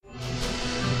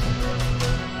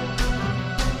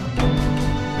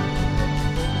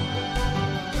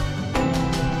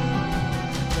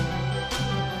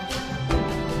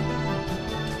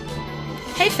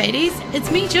Fadies,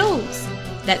 it's me, Jules.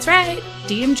 That's right,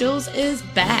 DM Jules is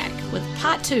back with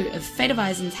part 2 of Fate of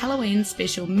Eisen's Halloween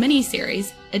special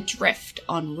mini-series, Adrift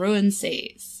on Ruined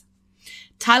Seas.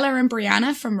 Tyler and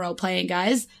Brianna from Role Playing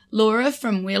Guys, Laura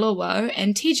from Wheel or Woe,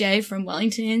 and TJ from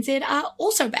Wellington NZ are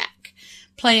also back,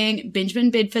 playing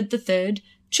Benjamin Bedford III,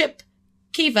 Chip,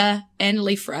 Kiva, and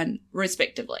Leaf Run,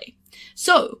 respectively.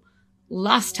 So,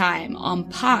 last time on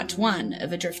part 1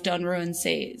 of Adrift on Ruined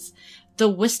Seas, the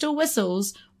Whistle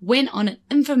Whistles went on an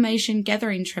information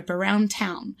gathering trip around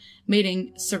town,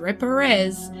 meeting Sir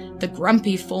Perez, the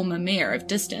grumpy former mayor of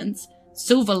Distance,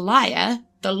 Silver Liar,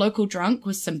 the local drunk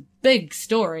with some big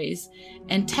stories,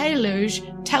 and Tailuge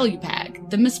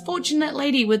Telupag, the misfortunate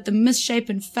lady with the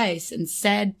misshapen face and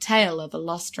sad tale of a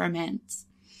lost romance.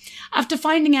 After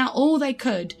finding out all they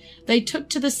could, they took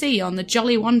to the sea on the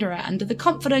Jolly Wanderer under the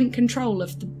confident control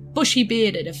of the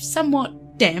bushy-bearded, if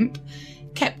somewhat damp,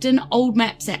 Captain Old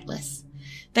Maps Atlas.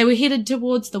 They were headed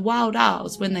towards the Wild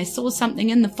Isles when they saw something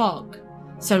in the fog.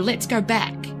 So let's go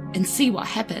back and see what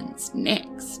happens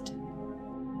next.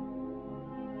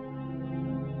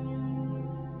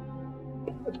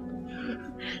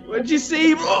 What'd you see?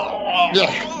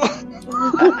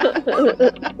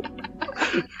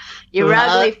 Your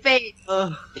ugly face.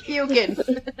 Puking.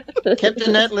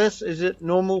 Captain Atlas, is it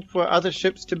normal for other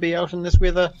ships to be out in this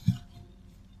weather?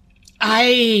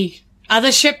 Aye,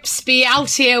 other ships be out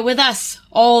here with us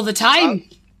all the time.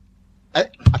 I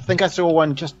think I saw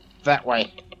one just that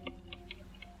way.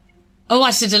 Oh,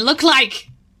 what did it look like?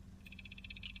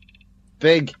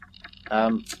 Big.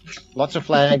 Lots of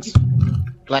flags.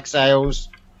 Black sails.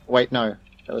 Wait, no.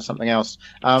 That was something else.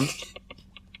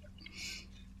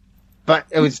 But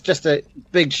it was just a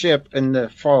big ship in the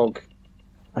fog.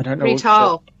 I don't know. Pretty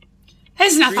tall.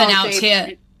 There's nothing out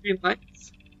here.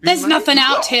 There's nothing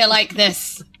out here like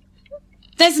this.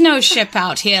 There's no ship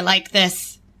out here like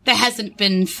this. There hasn't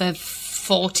been for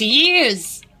 40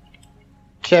 years.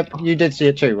 Chip, you did see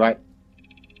it too, right?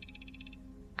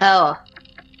 Oh,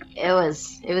 it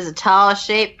was a tall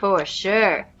shape for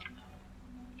sure.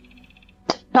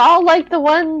 Tall like the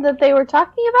one that they were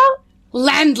talking about?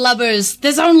 Landlubbers,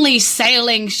 there's only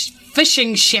sailing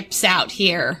fishing ships out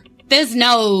here. There's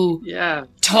no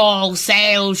tall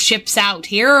sail ships out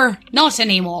here. Not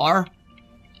anymore.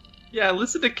 Yeah,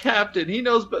 listen to Captain. He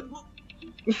knows, but...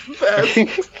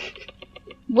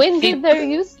 When did there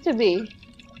used to be?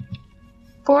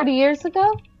 40 years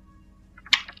ago?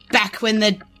 Back when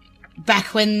the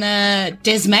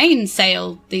Desmain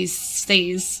sailed these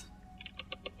seas.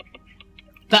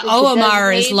 But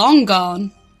Oamar is long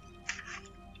gone.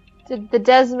 Did the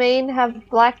Desmain have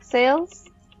black sails?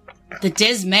 The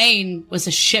Desmain was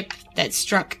a ship that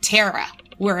struck terror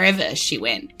wherever she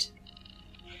went.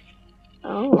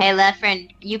 Oh. Hey,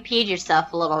 Lefren, you peed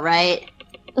yourself a little, right?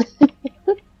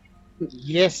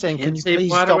 Yes, and can you save please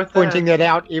water stop with pointing that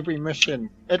out every mission?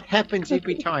 It happens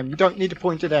every time. You don't need to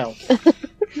point it out.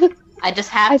 I just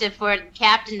have to for the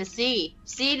captain to see.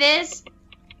 See this?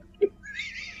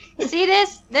 See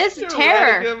this? This is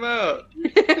terror. Him out.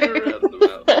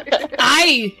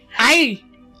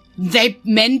 They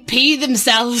men pee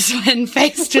themselves when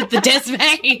faced with the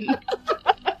Desmain.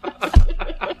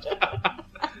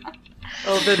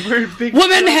 Oh, then we're in big Women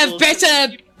trouble. have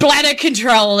better bladder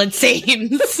control, it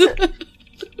seems. If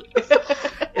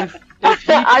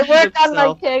I work on my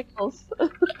himself, kegels.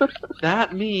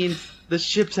 that means the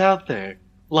ship's out there,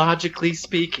 logically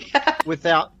speaking.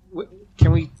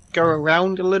 Can we go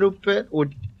around a little bit, or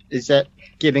is that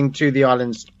getting to the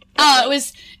islands? Oh,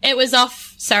 it was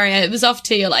off. Sorry, it was off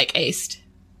to your east.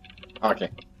 Okay.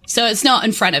 So it's not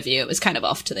in front of you. It was kind of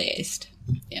off to the east.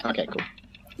 Yeah. Okay, cool.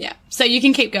 Yeah. So you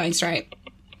can keep going straight.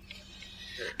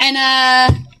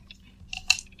 And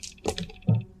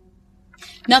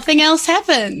nothing else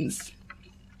happens.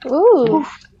 Ooh.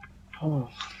 Oh.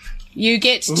 You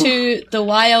get to the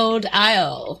Wild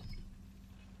Isle.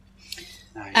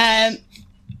 Nice.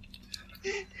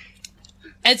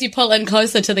 As you pull in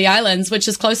closer to the islands, which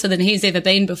is closer than he's ever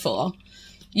been before,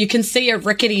 you can see a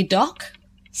rickety dock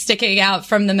sticking out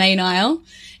from the main isle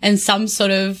and some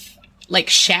sort of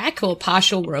shack or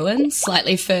partial ruin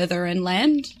slightly further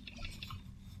inland.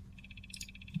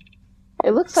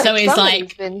 It looks like So he's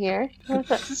somebody's been here. Is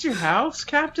this your house,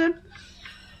 Captain?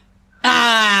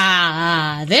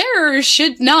 There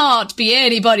should not be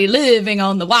anybody living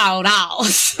on the Wild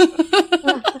Isles.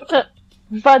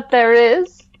 But there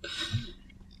is.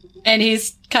 And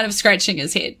he's kind of scratching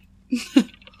his head.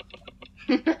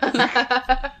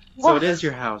 So it is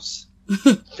your house.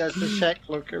 Does the shack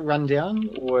look run down,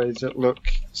 or does it look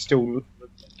still...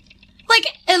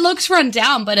 It looks run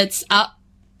down, but it's up.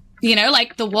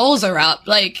 The walls are up.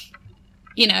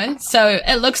 You know, so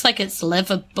it looks like it's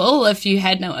livable if you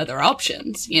had no other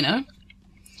options, you know?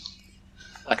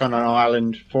 Like on an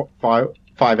island 5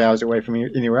 hours away from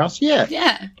anywhere else? Yeah.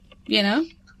 Yeah. You know?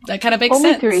 That kind of makes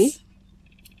Only sense.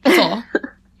 3. 4.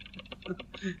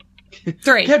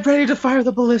 3. Get ready to fire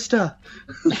the ballista.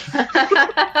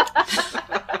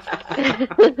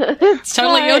 It's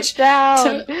totally your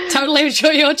down. totally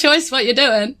your choice what you're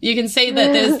doing. You can see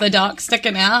that there's the dock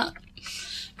sticking out.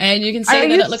 And you can see Are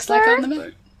that you it looks like sure? on the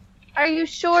map. Are you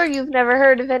sure you've never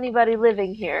heard of anybody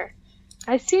living here?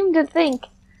 I seem to think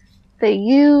that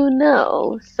you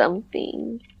know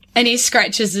something. And he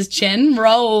scratches his chin.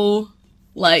 Roll,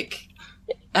 like,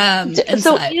 So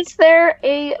insight. is there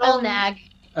a Roll nag.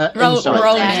 Roll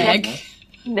Insight. nag.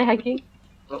 nagging?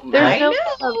 There's There's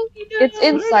no. It's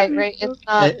insight, right? It's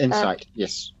not Insight,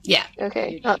 yes. Yeah.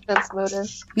 Okay, not sense motive.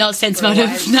 Not sense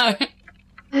motive, no.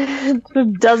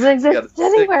 Doesn't Got a exist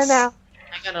anywhere 6. now.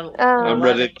 I got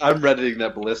a. I'm readying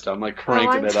that ballista. I'm like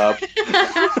cranking it up.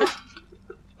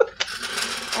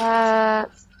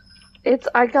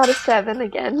 I got a 7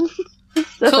 again.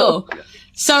 So, Cool.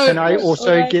 So, Can I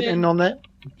also get in on that?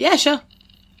 yeah, sure.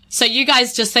 So you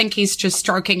guys just think he's just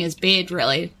stroking his beard,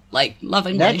 really, like,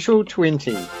 lovingly. Natural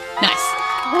 20. Nice.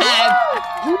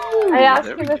 I asked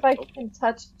there him we if I go. can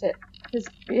touch it. His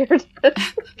beard.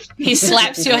 He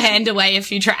slaps your hand away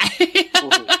if you try. You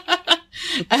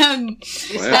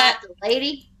slapped the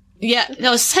lady? Yeah, that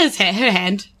was his hair, her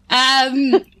hand.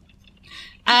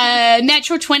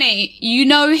 Natural 20. You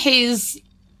know he's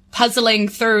puzzling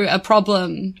through a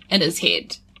problem in his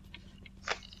head.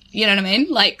 You know what I mean?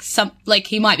 Like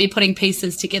he might be putting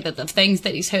pieces together, the things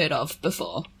that he's heard of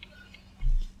before.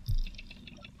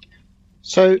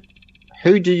 So,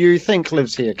 who do you think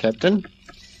lives here, Captain?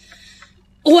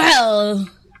 Well,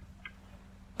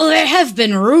 there have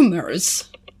been rumors.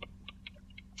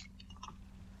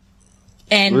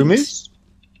 And Rumors?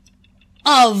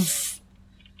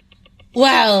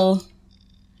 Well,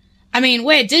 I mean,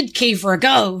 where did Kivra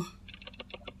go?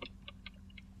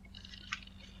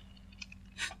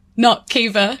 Not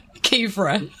Kiva,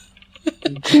 Kivra.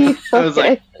 I was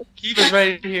like, Kiva's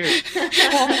right here.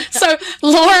 So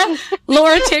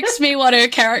Laura texted me what her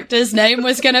character's name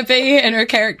was going to be, and her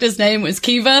character's name was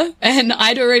Kiva, and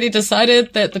I'd already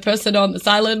decided that the person on this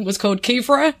island was called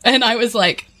Kivra, and I was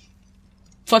like,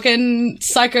 fucking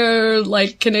psycho,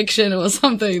 like, connection or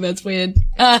something. That's weird.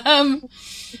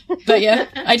 But yeah,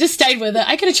 I just stayed with it.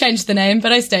 I could have changed the name,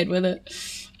 but I stayed with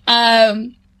it.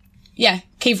 Yeah,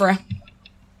 Kivra.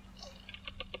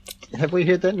 Have we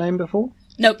heard that name before?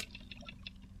 Nope.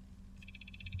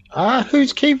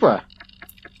 Who's Kivra?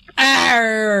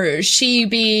 She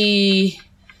be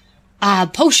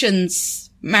potions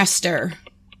master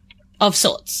of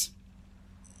sorts.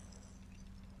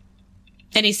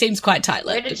 And he seems quite Where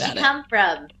tight-lipped did she about it. come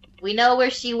from? We know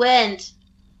where she went.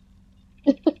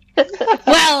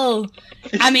 Well,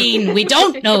 I mean, we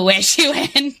don't know where she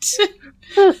went.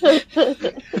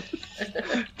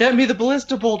 Get me the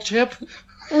ballista bolt, Chip.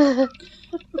 Oh,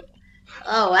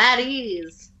 at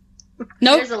ease.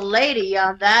 Nope. There's a lady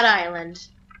on that island.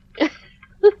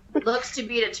 Looks to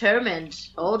be determined.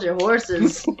 Hold your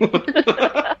horses.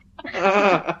 I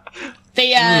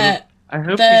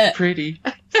hope The- he's pretty.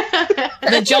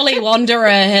 The Jolly Wanderer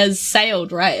has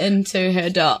sailed right into her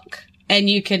dock, and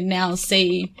you can now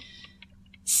see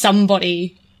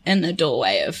somebody in the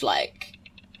doorway of, like,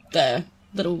 the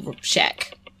little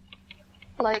shack.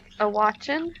 Like a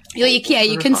watching? Yeah,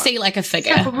 you can see, like, a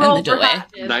figure in the doorway.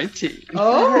 19.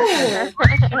 Oh.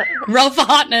 Roll for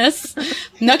hotness.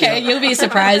 Okay, you'll be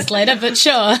surprised later, but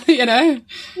sure, you know.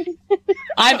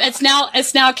 It's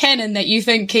now canon that you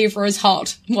think Kiefer is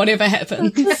hot, whatever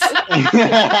happens.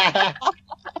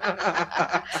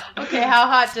 Okay, how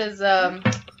hot does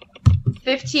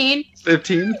 15?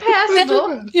 15?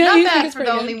 Passable. Yeah, Not you think bad it's for the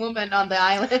pretty only woman on the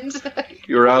island.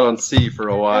 You were out on sea for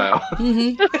a while.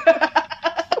 hmm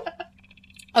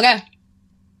Okay.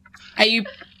 Are you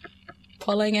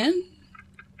pulling in?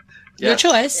 Your Yes.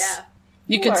 choice. Yeah.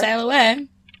 You could Sure. sail away.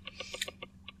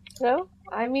 No?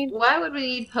 I mean, Why would we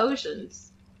need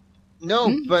potions? No,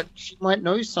 Hmm? but she might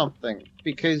know something,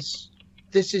 because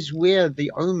this is where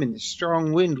the omen, the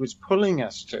strong wind, was pulling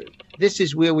us to. This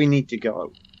is where we need to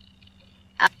go.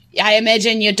 I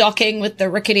imagine you're docking with the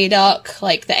rickety dock,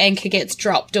 like the anchor gets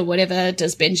dropped or whatever.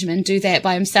 Does Benjamin do that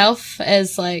by himself?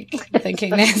 As like thinking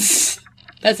that's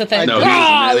a thing. No, he's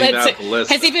nailing that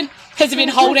ballista. Has he been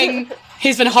holding?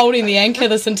 He's been holding the anchor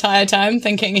this entire time,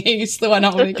 thinking he's the one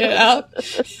holding it up.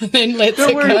 And then lets Don't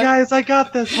it worry, go. guys, I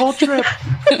got this whole trip.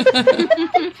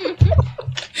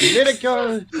 Let it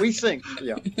go. We sink.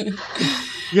 Yeah.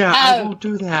 Yeah, I won't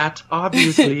do that,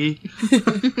 obviously.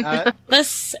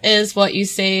 This is what you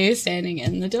see standing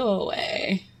in the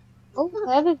doorway. Oh,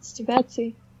 heavens to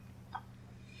Betsy.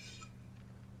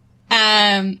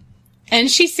 And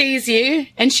she sees you,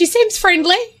 and she seems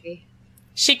friendly.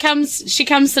 She comes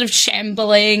sort of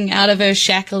shambling out of her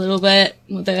shack a little bit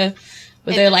with her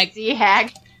like Sea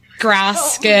hag.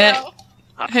 grass skirt,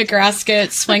 her grass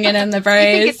skirt swinging in the I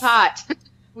breeze. think it's hot.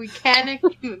 We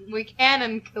canonically,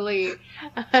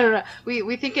 I don't know.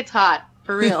 We think it's hot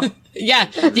for real. Yeah,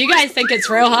 you guys think it's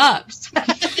real hot.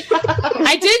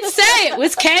 I did say it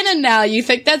was canon. Now you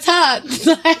think that's hot?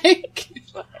 Like,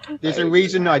 There's a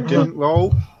reason I didn't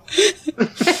roll.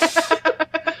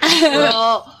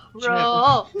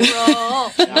 roll.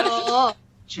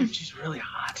 Jim, she's really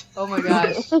hot. Oh my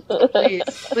gosh!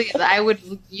 Please, I would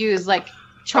use like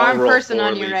charm I'll roll person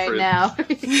on for you right Lieberman. now.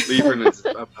 Lieberman is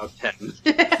about 10.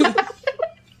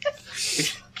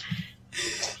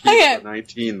 Okay.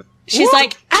 19. she's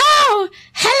like, "Oh,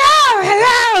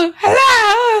 hello.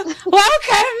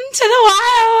 Welcome to the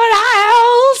Wild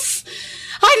Isles.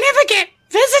 I never get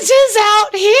visitors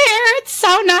out here. It's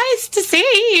so nice to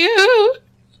see you.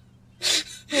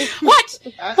 What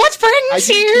brings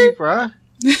you? Kibra.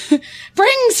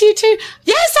 Brings you to?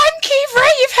 Yes, I'm Kivra.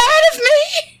 You've heard of me."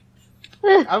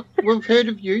 We've heard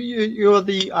of you. You're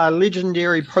the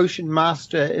legendary potion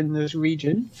master in this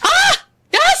region. Ah,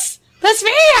 yes, that's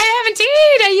me. I am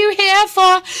indeed. Are you here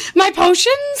for my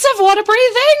potions of water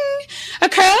breathing? A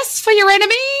curse for your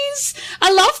enemies?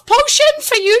 A love potion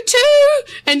for you too?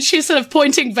 And she's sort of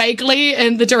pointing vaguely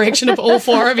in the direction of all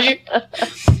four of you.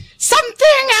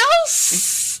 Something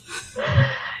else?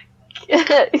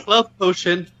 Love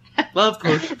potion. Love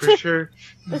potion for sure.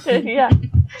 Yeah.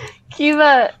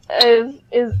 Kiva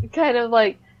is kind of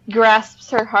like grasps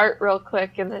her heart real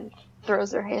quick and then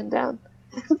throws her hand down.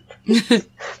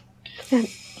 And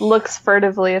looks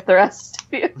furtively at the rest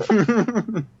of you.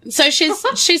 So she's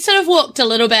sort of walked a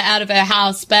little bit out of her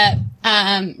house, but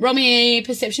roll me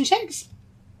perception checks.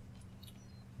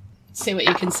 See what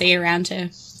you can see around her.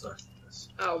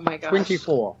 Oh my gosh!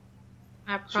 24.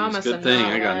 I promise Good I'm thing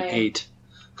not I got an lying. 8.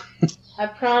 I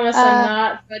promise I'm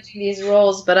not fudging these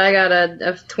rolls, but I got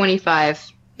a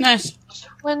 25. Nice.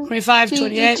 25, 2,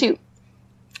 28. 2.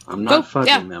 I'm not Oh, fudging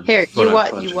yeah. them. Here, but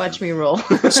I'm you fudging watch them. me roll.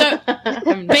 So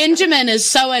Benjamin is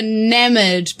so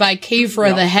enamored by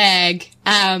Kivra the hag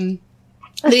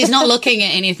that he's not looking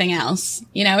at anything else.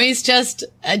 You know, he's just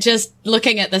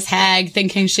looking at this hag,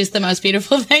 thinking she's the most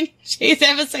beautiful thing she's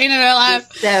ever seen in her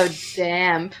life. So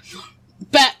damn.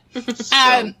 But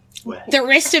So wet. the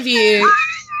rest of you,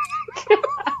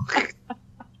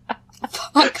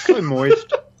 fuck. So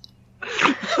moist.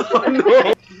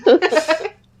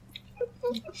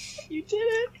 You did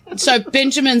it. So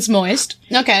Benjamin's moist.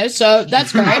 Okay, so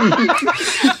that's great.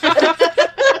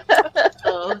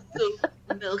 Oh, so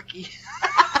milky.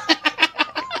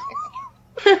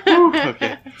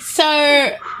 Okay.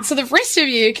 So the rest of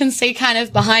you can see kind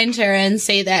of behind her and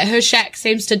see that her shack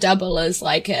seems to double as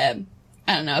like a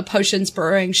potions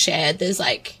brewing shed. There's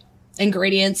like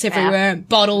ingredients everywhere,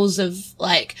 bottles of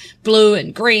like blue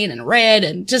and green and red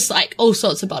and just like all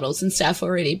sorts of bottles and stuff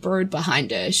already brewed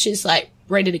behind her. She's like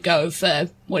ready to go for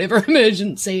whatever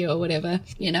emergency or whatever,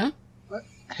 you know?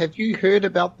 Have you heard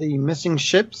about the missing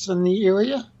ships in the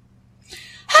area?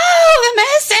 Oh, the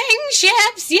missing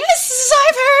ships! Yes,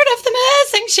 I've heard of the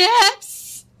missing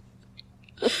ships!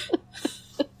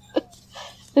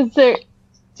 Is there?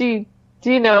 Do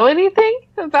you know anything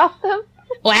about them?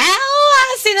 Well,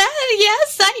 I see that.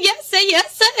 Yes,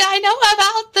 I know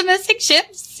about the missing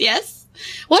ships. Yes.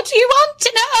 What do you want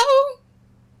to know?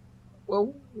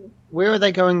 Well, where are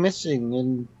they going missing?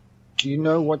 And do you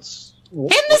know what's... In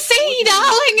the sea,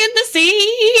 darling, in the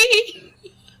sea.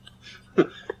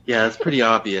 Yeah, it's pretty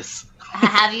obvious.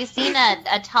 Have you seen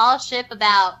a tall ship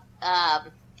about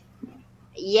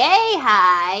yay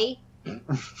high?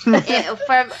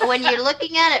 From when you're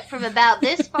looking at it from about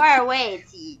this far away,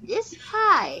 it's this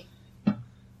high.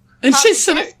 And Called she's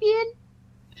the sort of, Thespian?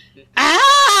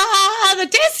 the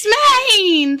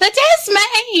Dismayne! The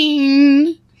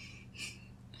Dismayne!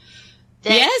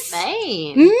 Yes.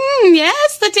 Dismayne.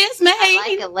 Yes, the I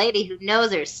Dismayne. like a lady who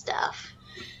knows her stuff.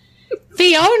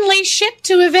 The only ship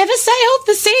to have ever sailed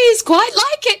the seas quite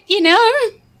like it, you know.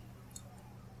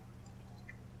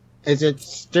 Is it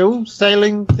still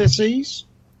sailing the seas?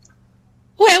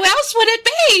 Where else would it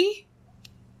be?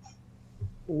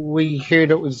 We heard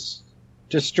it was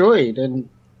destroyed and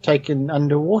taken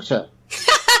underwater.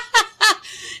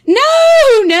 No.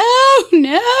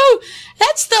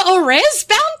 That's the Orez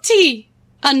bounty.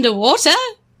 Underwater.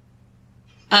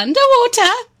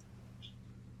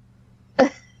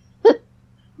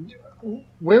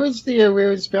 Where is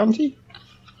the bounty?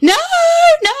 No,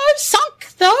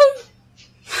 sunk though.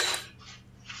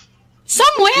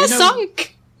 Somewhere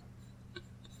sunk.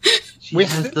 She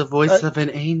has the voice of an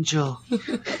angel.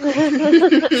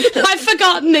 I've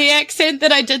forgotten the accent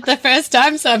that I did the first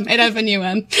time, so I've made up a new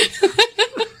one.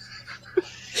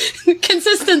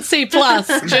 Consistency plus,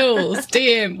 Jules,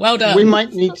 DM, well done. We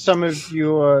might need some of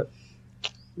your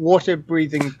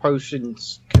water-breathing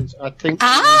potions, because I think we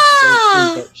need to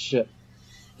go through that ship.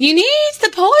 You need the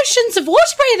potions of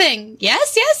water breathing.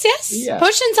 Yes. Yeah,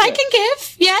 Potions I can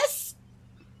give. Yes.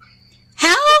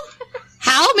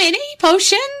 How many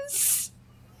potions?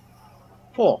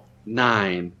 4.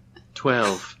 9,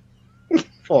 12.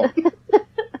 4.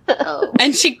 Oh.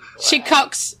 And she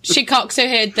cocks her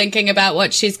head thinking about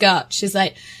what she's got. She's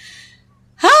like,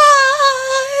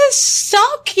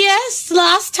 stock, yes.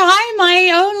 Last time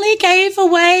I only gave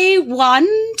away 1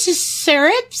 to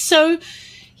Syrup, so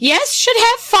yes, should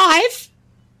have 5.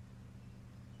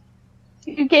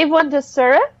 You gave one to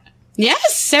Syrup?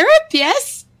 Yes, Syrup,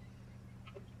 yes.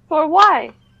 For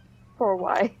why? For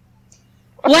why?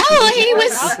 Well, he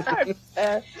was worried.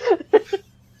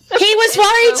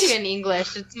 Spoken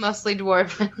English. It's mostly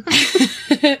dwarven.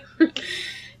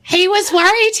 He was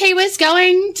worried he was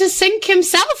going to sink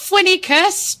himself when he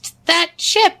cursed that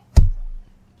ship.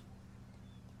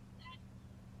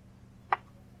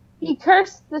 He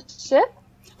cursed the ship?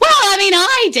 Well, I mean,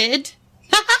 I did.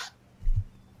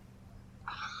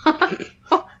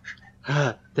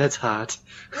 That's hot.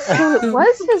 So it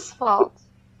was his fault.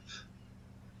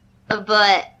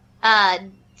 But,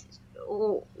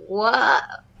 what?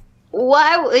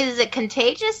 Why is it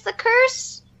contagious? The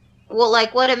curse? Well,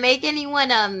 like, would it make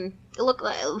anyone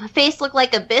face look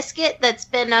like a biscuit that's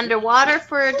been underwater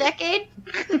for a decade?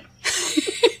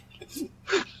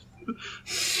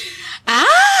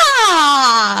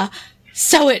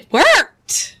 So it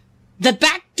worked. The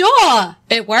back door.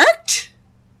 It worked.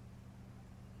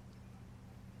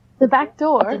 The back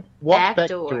door? What Back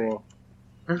door.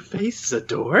 Her face is a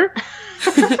door?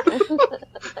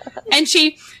 And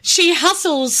she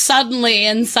hustles suddenly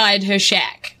inside her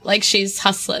shack. Like she's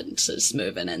hustling, just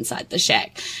moving inside the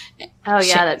shack. Oh,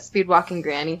 yeah, that speed walking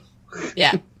granny.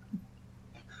 Yeah.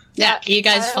 Yeah, are you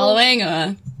guys following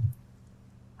or?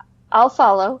 I'll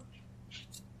follow.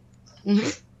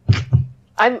 Mhm.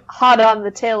 I'm hot on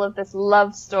the tail of this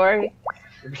love story.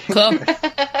 Cool.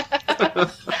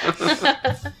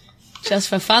 Just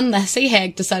for fun, the sea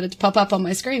hag decided to pop up on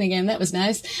my screen again. That was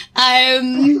nice.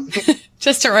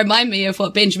 Just to remind me of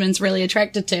what Benjamin's really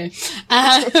attracted to.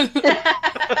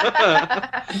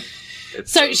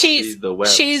 So she's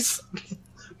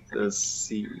the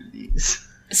series.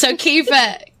 So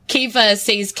Kiva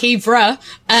sees Kivra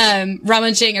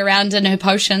rummaging around in her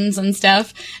potions and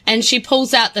stuff, and she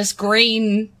pulls out this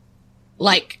green,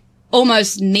 like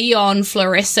almost neon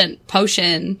fluorescent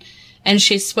potion, and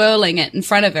she's swirling it in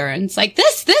front of her, and it's like,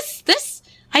 this,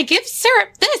 I give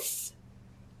Syrup this.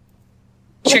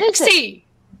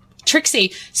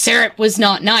 Trixie, Syrup was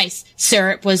not nice.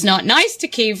 Syrup was not nice to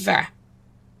Kiva.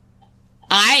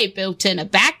 I built in a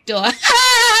back door.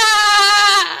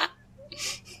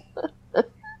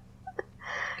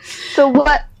 So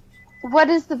what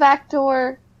is the back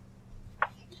door?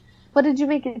 What did you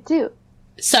make it do?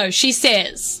 So she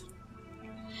says,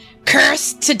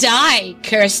 cursed to die,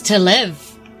 cursed to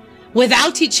live.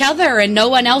 Without each other and no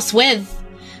one else with.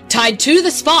 Tied to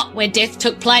the spot where death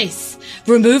took place.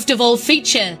 Removed of all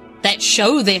feature that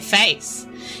show their face.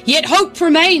 Yet hope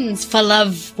remains for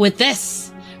love with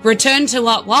this. Return to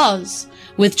what was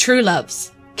with true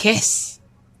love's kiss.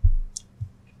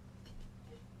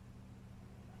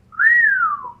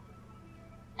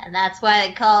 And that's why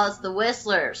they call us the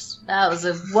Whistlers. That was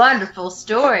a wonderful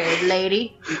story,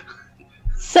 lady.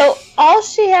 So all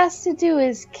she has to do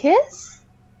is kiss?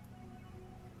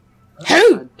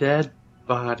 Who? A dead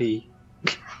body.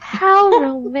 How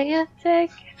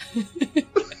romantic.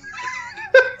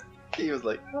 He was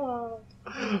like,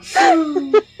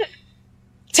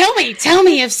 Tell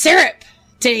me of Syrup.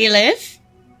 Did he live?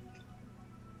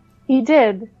 He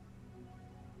did.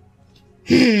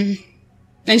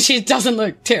 And she doesn't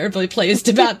look terribly pleased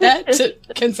about that,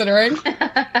 considering.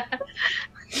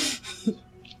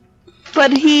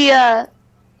 But he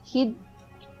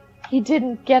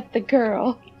didn't get the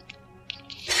girl.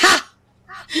 Ha!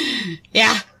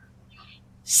 Yeah.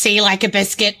 See like a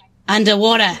biscuit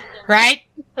underwater, right,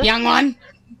 young one?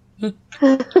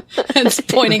 It's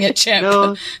pointing at Chip.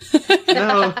 no.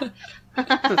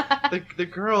 The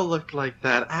girl looked like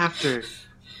that after.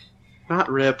 Not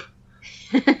Rip.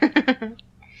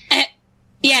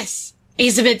 Yes.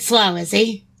 He's a bit slow, is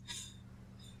he?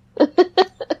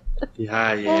 Yeah,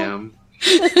 I am.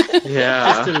 Just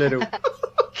Yeah. a little.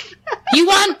 You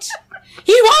want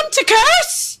to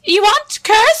curse? You want to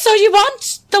curse or you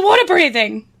want the water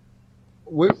breathing?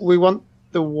 We want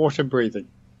the water breathing.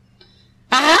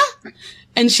 Uh-huh.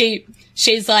 And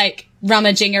she's like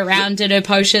rummaging around in her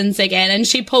potions again, and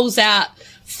she pulls out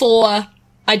 4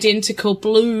 identical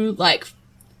blue like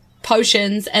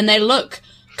potions, and they look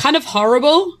kind of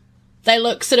horrible. They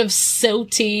look sort of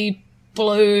silty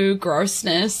blue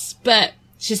grossness, but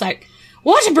she's like,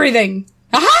 water breathing.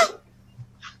 Uh-huh.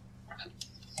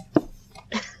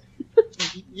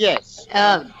 Yes.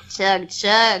 Oh, chug,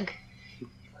 chug.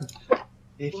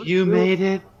 If you made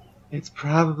it, it's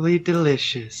probably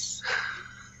delicious.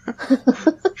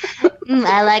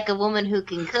 I like a woman who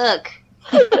can cook.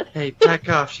 Hey, back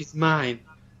off. She's mine.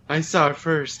 I saw her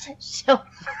first. So,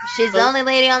 she's the only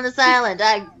lady on this island.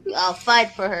 I'll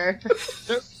fight for her.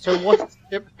 So what is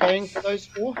Chip paying for those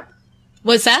 4?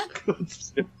 What's that?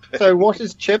 So what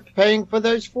is Chip paying for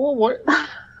those 4? What?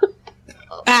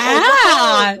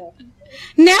 Ah.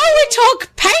 Now we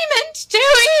talk payment, do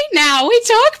we? Now we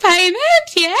talk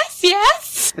payment. Yes,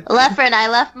 yes. Leffren, I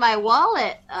left my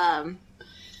wallet. Oh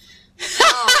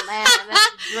man, I must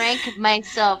have drank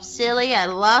myself silly. I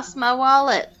lost my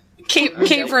wallet.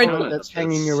 Kivra That's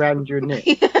hanging around your neck.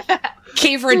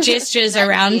 gestures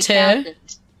around her.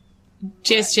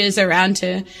 Gestures around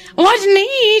her. What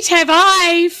need have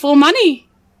I for money?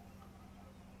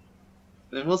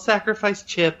 Then we'll sacrifice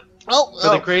Chip Oh, for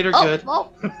the greater good.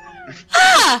 Oh.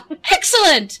 Ah,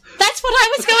 excellent. That's what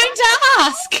I was going to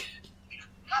ask.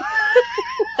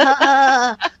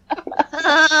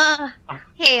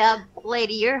 Hey,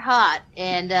 lady, you're hot,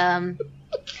 and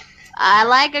I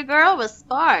like a girl with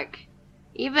spark.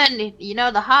 Even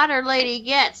the hotter lady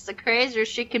gets, the crazier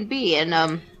she can be. And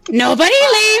Nobody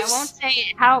I won't leaves.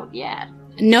 say how yet.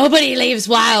 Nobody leaves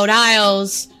Wild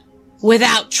Isles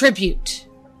without tribute.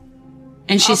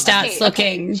 And she starts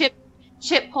looking.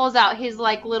 Chip pulls out his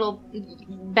like little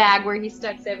bag where he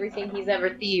stucks everything he's ever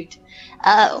thieved.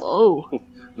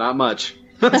 Not much.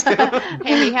 And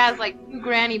he has like 2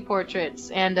 granny portraits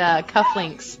and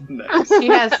cufflinks. Nice. He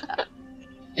has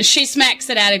She smacks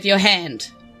it out of your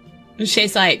hand. And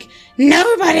she's like,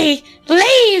 nobody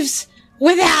leaves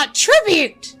without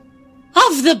tribute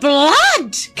of the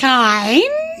blood kind.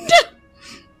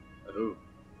 Oh.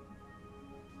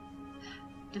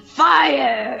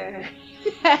 fire.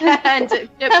 And Chip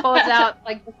pulls out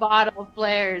like the bottle of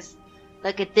flares.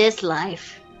 Look at this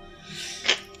life.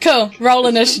 Cool. Roll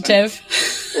initiative.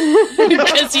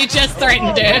 Because you just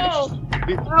threatened her.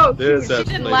 Oh, There's she that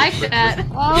didn't flavor. like that.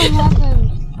 Oh,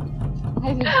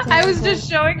 heavens. I was just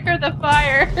showing her the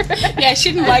fire. Yeah,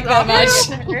 she didn't like that much.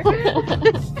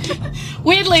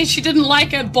 Weirdly, she didn't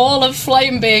like a ball of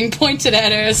flame being pointed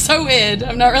at her. So weird.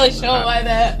 I'm not really sure why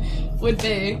that would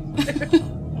be.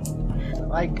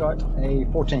 I got a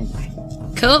 14.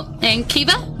 Cool. And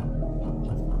Kiva?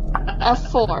 A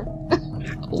 4.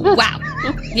 Wow.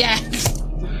 Yeah.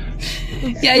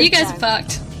 Yeah, you guys are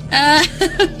fucked.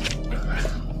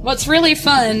 What's really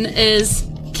fun is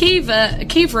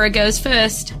Kivra goes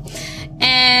first.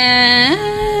 And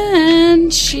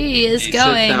she is She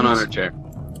going. sits down on her chair.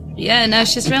 Yeah, no,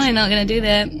 she's really not going to do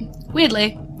that.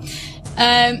 Weirdly.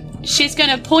 She's going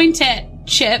to point at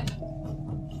Chip,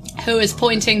 who is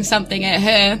pointing something at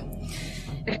her.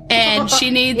 And she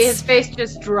needs... His face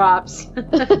just drops.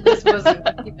 This wasn't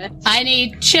what he meant. I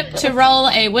need Chip to roll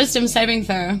a wisdom saving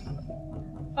throw.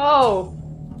 Oh.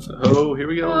 Oh, here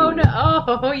we go. Oh no.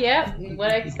 Oh, yeah.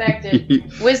 What I expected.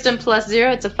 Wisdom plus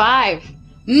 0, it's a 5.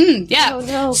 Yeah. Oh,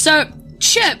 no. So,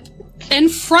 Chip, in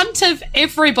front of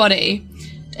everybody,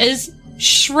 is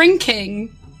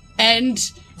shrinking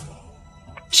and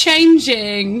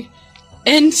changing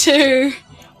into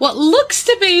what looks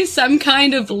to be some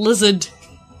kind of lizard.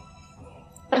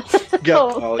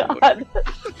 Got Oh, polymorph.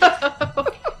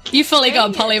 God. You fully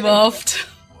got polymorphed.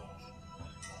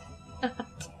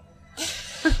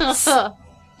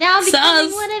 Now I'm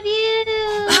becoming Sus. one of you.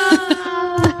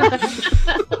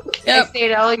 I Yep. say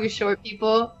to all you short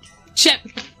people. Chip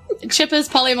is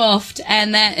polymorphed,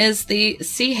 and that is the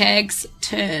Sea Hag's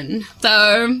turn.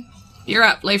 So, you're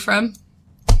up, Leafram.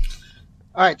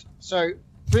 Alright, so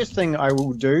first thing I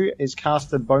will do is cast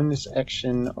the bonus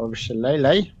action of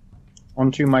Shillelagh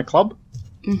onto my club.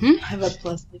 Mm-hmm. I have a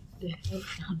plus.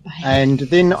 And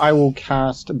then I will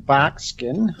cast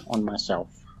Barkskin on myself.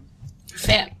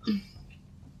 Fair.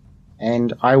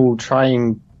 And I will try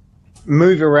and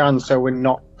move around so we're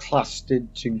not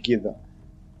clustered together.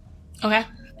 Okay.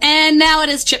 And now it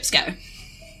is Chip's go.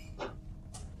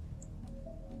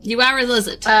 You are a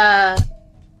lizard.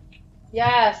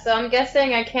 Yeah, so I'm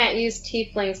guessing I can't use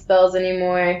tiefling spells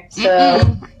anymore.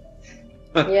 So,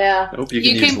 yeah. I hope you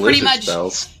You can can use pretty lizard much-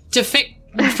 spells.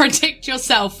 Protect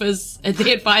yourself is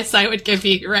the advice I would give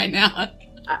you right now.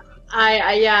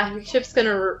 Yeah, Chip's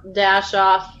gonna dash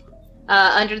off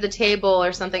under the table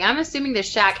or something. I'm assuming the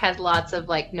shack has lots of,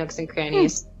 like, nooks and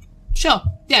crannies. Sure.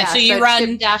 Yeah, so you Chip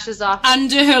run dashes off.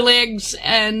 under her legs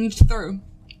and through.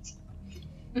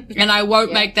 And I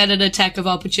won't make that an attack of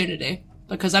opportunity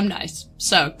because I'm nice.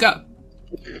 So go.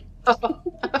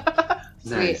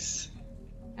 Nice.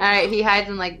 Alright, he hides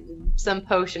in, like, some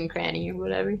potion cranny or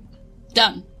whatever.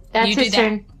 Done. That's You do his that.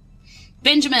 turn.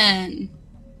 Benjamin.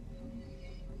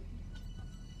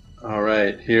 All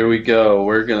right, here we go.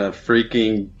 We're gonna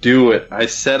freaking do it. I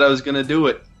said I was gonna do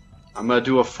it. I'm gonna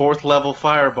do a 4th level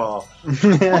fireball. I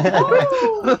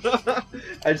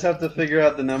just have to figure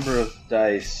out the number of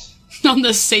dice. On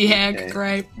the sea hag. Okay.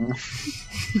 Great.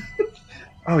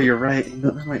 Oh, you're right. You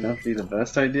know, that might not be the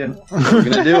best idea. We're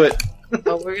gonna do it.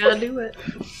 Oh, we're gonna do it.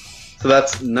 So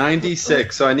that's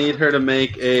 96. So I need her to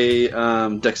make a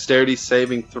dexterity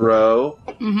saving throw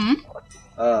Mm-hmm.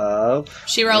 of.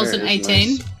 She rolls where an is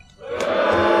 18.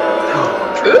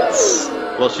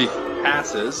 Well, she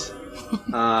passes.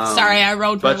 Sorry, I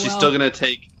rolled But real she's well. still gonna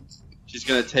take. She's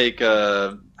gonna take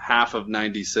half of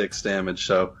 96 damage.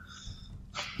 So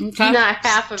Okay. Not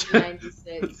half of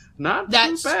 96. not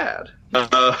That's- too bad.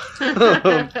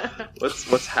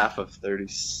 What's half of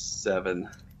 37?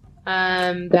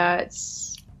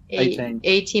 That's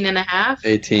 18 and a half.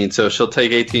 18. So she'll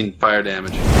take 18 fire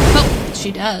damage. Oh,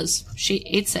 she does. She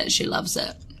eats it. She loves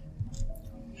it.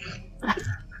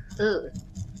 Ugh.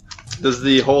 Does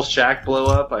the whole shack blow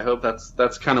up? I hope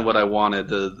that's kind of what I wanted.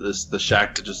 The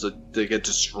shack to just to get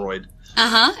destroyed.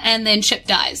 Uh-huh. And then Chip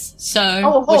dies.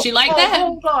 So, would you like that?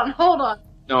 Hold on.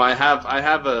 No, I have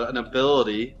an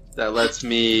ability that lets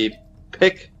me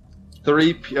pick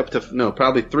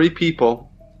probably three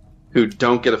people who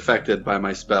don't get affected by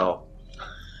my spell.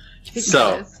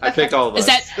 So Jesus. I pick all of Is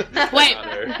us. that- wait.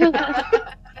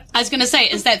 I was going to say,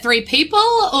 is that 3 people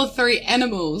or 3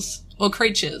 animals or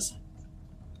creatures?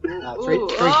 Three Ooh,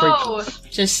 creatures.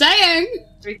 Just saying.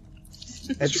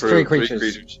 It's True, 3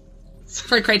 creatures.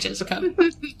 3 creatures. Okay.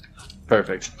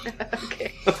 Perfect.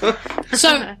 Okay.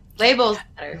 So, Labels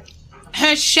matter.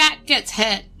 her shack gets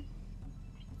hit.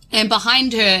 And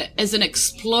behind her is an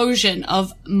explosion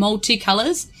of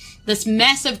multicolors. This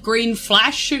massive green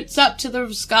flash shoots up to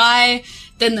the sky.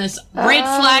 Then this red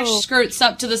flash skirts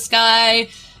up to the sky.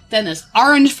 Then this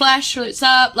orange flash shoots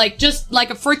up. Just like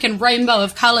a freaking rainbow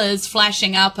of colors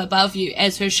flashing up above you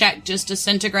as her shack just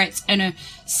disintegrates and her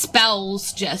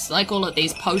spells, just like all of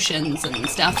these potions and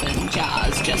stuff in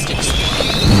jars, just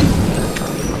explode.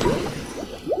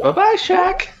 Bye-bye,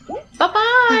 Shack.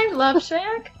 Bye-bye, Love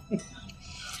Shack.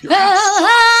 The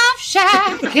Love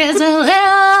Shack is a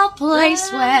little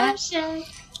place where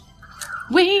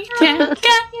we can get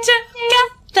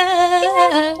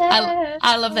together.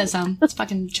 I love that song. It's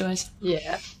fucking choice.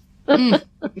 Yeah. Mm.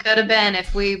 Could have been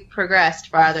if we progressed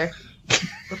farther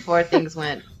before things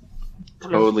went.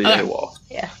 Totally Okay. AWOL.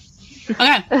 Yeah.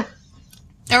 Okay.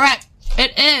 Alright.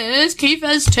 It is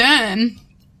Kiva's turn.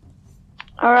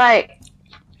 Alright.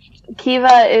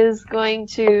 Kiva is going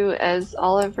to, as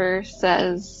Oliver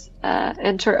says,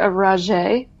 enter a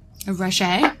Rajay.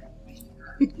 Rocher.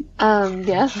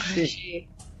 Yes.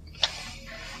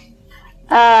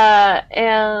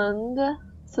 And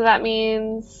so that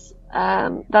means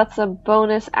that's a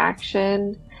bonus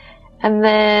action. And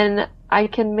then I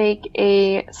can make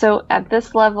so at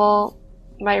this level,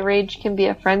 my rage can be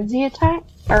a frenzy attack,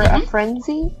 or a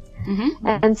frenzy. Mm-hmm.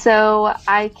 And so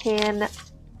I can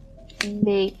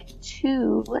make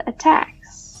 2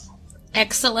 attacks.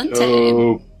 Excellent.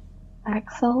 Oh,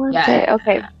 Excellent. Yeah.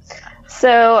 Okay.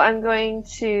 So I'm going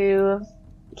to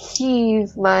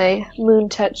heave my moon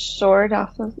touch sword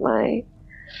off of my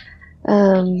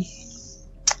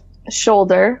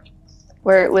shoulder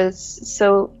where it was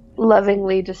so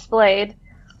lovingly displayed.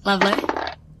 Lovely.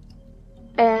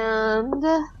 And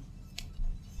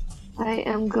I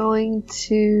am going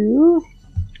to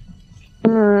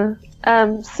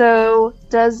so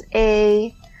does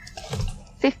a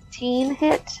 15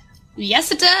 hit?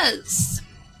 Yes, it does.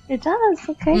 It does,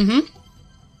 okay. Mm-hmm.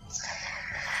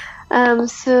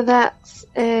 So that's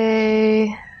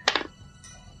a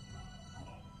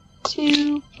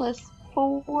 2 plus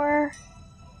 4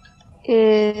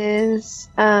 is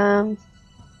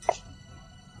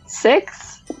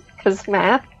 6, because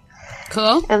math.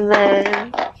 Cool. And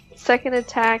then second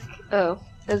attack,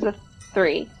 is a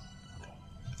 3.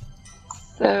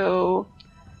 So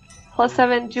plus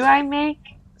 7. Do I make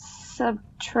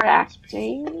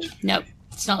subtracting. Nope,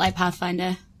 it's not like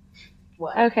Pathfinder.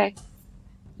 What? Okay.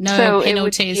 No So it would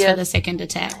penalties be for a- the second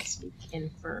attack.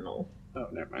 Infernal. Oh,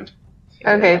 never mind.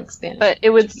 Okay, Like Spanish. but it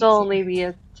would still only be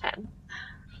a 10.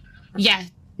 Yeah,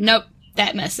 nope,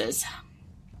 that misses.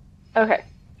 Okay.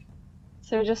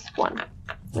 So just one.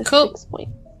 With Cool. 6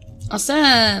 points.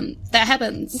 Awesome, that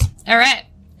happens. All right,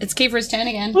 it's Kiefer's turn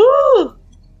again. Woo!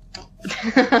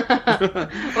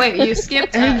 Wait, you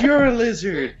skipped. And you're a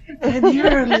lizard. And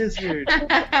you're a lizard.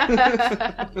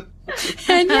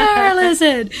 And you're a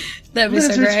lizard. That'd be so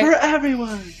Lizards great. for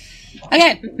everyone.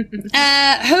 Okay,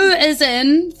 who is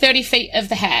in 30 feet of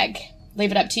the hag?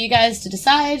 Leave it up to you guys to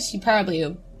decide. You probably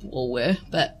all were,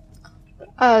 but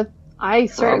I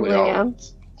certainly all. am.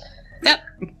 yep.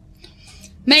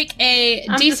 Make a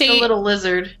I'm just a DC little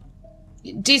lizard.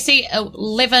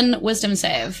 11 wisdom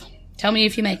save. Tell me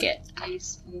if you make it.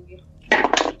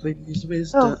 Please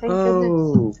wisdom. Oh, thank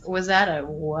goodness. Was that a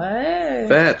what?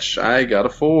 Fetch. I got a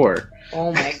 4.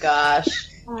 Oh my gosh.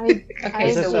 I Okay,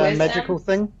 Is so this a wisdom? magical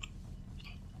thing?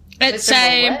 It's Wisdom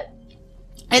a what?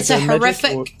 it's Is a it magic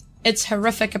horrific or- it's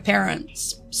horrific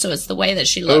appearance. So it's the way that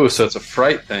she Oh, looks. so it's a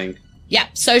fright thing. Yeah.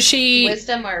 So she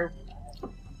Wisdom or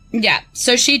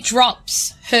so she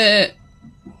drops her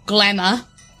glamour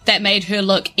that made her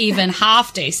look even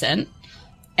half decent,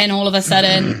 and all of a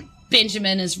sudden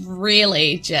Benjamin is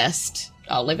really just.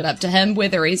 I'll leave it up to him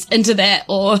whether he's into that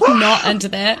or not into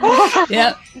that.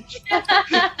 Yep.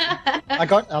 I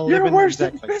got 11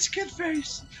 exactly. biscuit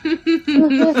face.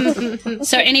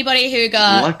 So anybody who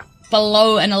got Luck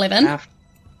below an 11 half.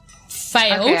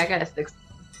 failed. Okay, I got a 6.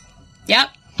 Yep.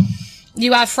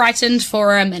 You are frightened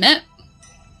for a minute.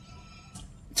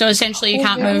 So essentially you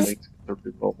can't move. The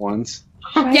revolt ones.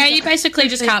 Yeah, you basically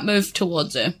just can't move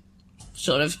towards her.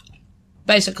 Sort of.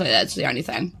 Basically, that's the only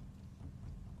thing.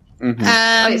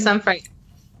 Mm-hmm. Wait, some fright.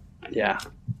 Yeah.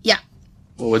 Yeah.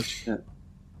 Well, what'd you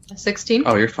get? 16?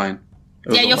 Oh, you're fine. It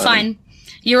was Yeah, you're 11. fine.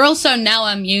 You're also now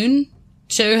immune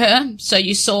to her, so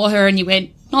you saw her and you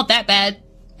went, not that bad,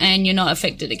 and you're not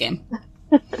affected again.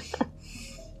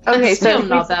 Okay, Still so if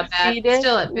not we that bad. succeeded,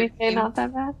 Still at we say 15. not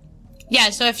that bad. Yeah,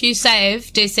 so if you save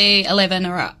DC 11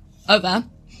 or over,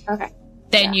 Okay.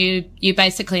 then you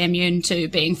basically immune to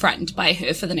being frightened by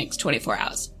her for the next 24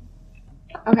 hours.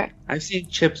 Okay. I've seen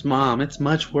Chip's mom. It's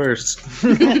much worse.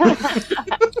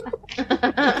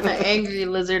 Angry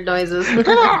lizard noises.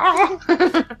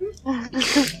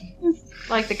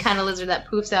 Like the kind of lizard that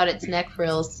poofs out its neck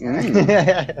frills. Cool.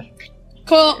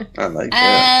 I like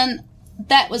that. And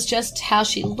that was just how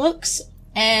she looks.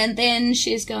 And then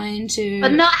she's going to...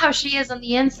 But not how she is on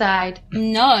the inside.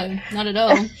 No, not at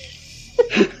all.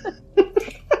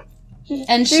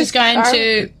 And she's going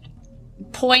to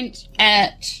point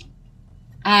at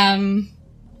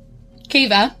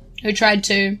Kiva, who tried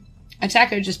to attack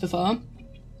her just before.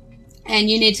 And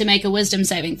you need to make a wisdom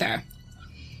saving throw.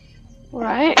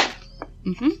 Right.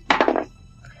 Mm-hmm.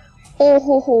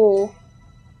 Oh,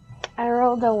 I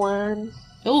rolled a 1.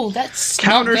 Oh, that's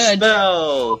Counter not good.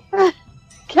 spell.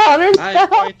 Counter I'm spell.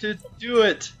 going to do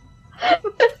it.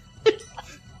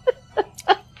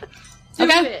 Do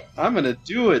Okay. it. I'm going to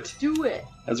do it Do it.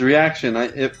 as a reaction.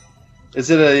 Is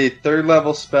it a 3rd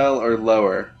level spell or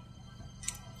lower?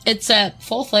 It's a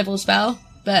 4th level spell,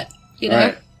 but, you know.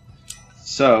 Alright.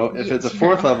 So, if it's a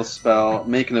 4th level spell,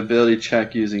 make an ability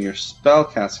check using your spell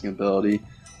casting ability.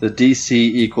 The DC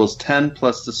equals 10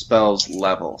 plus the spell's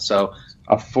level. So,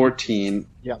 a 14.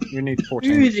 Yeah, you need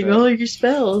 14. so- your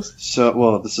spells. So,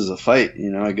 well, this is a fight,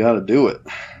 I gotta do it.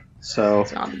 So,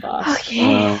 It's not the boss.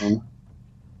 Okay.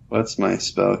 what's my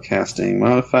spell casting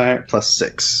modifier?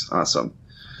 +6. Awesome.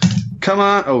 Come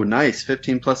on. Oh, nice.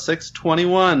 15 plus 6,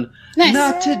 21. Nice.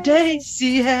 Not today,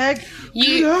 Sea Hag.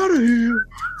 You- Get out of here.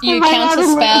 You Oh my God,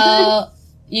 counterspell.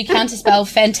 You counterspell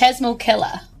Phantasmal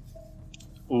Killer.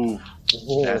 Ooh,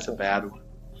 that's a bad one.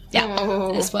 Yeah,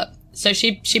 Oh. that's what. So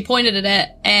she pointed at it,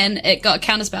 and it got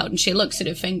counterspelled, and she looks at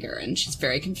her finger, and she's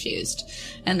very confused,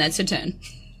 and that's her turn.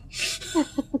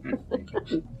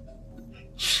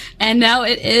 And now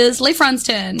it is Leafron's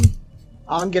turn.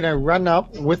 I'm going to run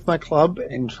up with my club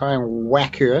and try and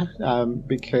whack her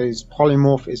because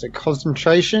polymorph is a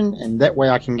concentration, and that way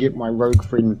I can get my rogue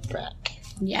friend back.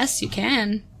 Yes, you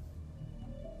can.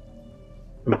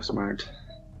 Oh, smart.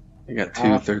 I got 2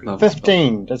 Uh, 3rd level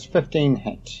 15. Does 15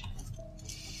 hit?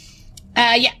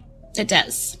 Yeah, it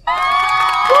does.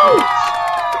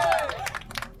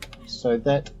 So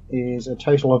that is a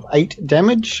total of 8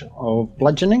 damage of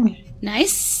bludgeoning.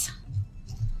 Nice.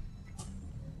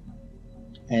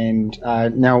 And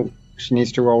now she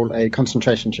needs to roll a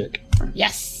concentration check.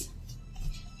 Yes.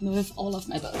 Move all of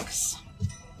my books.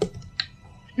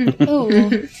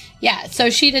 Ooh. Yeah, so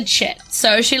she did shit.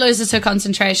 So she loses her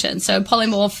concentration. So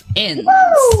polymorph ends.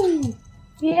 Woo!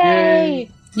 Yay!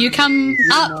 You come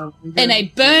up in a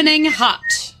burning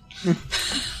hut.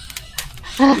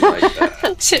 Like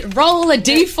that. Roll a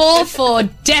d4 for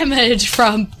damage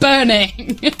from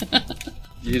burning.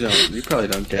 You probably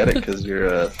don't get it because you're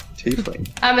a tiefling.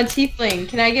 I'm a tiefling.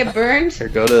 Can I get burned? Here,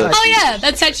 go to. Oh yeah,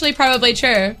 that's actually probably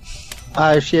true.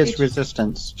 She has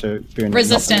resistance to burning.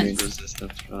 Resistance.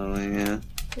 Resistance, probably, yeah.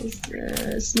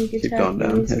 Sneak attack. Keep going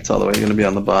down. It's all the way going to be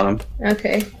on the bottom.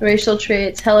 Okay. Racial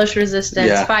traits, hellish resistance,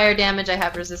 Yeah. fire damage. I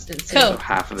have resistance. to. Cool. So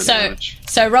half of the So- damage.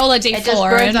 So roll a It just d4,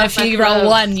 burns and off if my you roll clothes.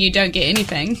 1, you don't get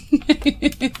anything.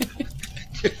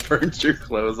 It burns your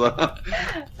clothes off.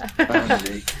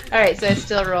 Funny. All right, so I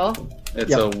still roll It's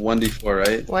Yep. a 1d4,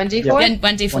 right? 1d4. And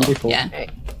 1d4. 1d4. Yeah.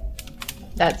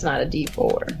 That's not a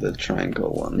d4. The triangle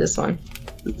one. This one.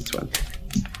 This one.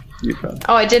 You found it.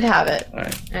 Oh, I did have it. All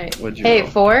right. All right. What'd you Hey, roll?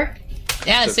 4.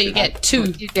 Yeah, so you get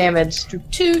 2. 2 damage. 2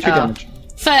 2 damage.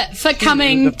 for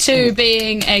coming to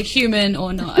being a human,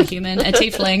 or not a human, a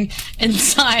tiefling,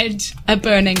 inside a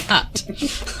burning hut.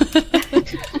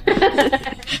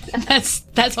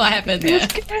 That's what happened there.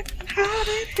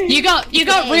 You got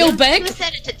real big. You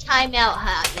said it to time out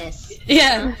hotness.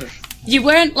 Yeah. You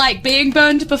weren't like being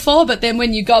burned before, but then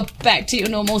when you got back to your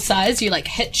normal size, you like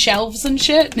hit shelves and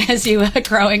shit as you were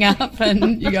growing up,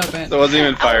 and you got burned. So it wasn't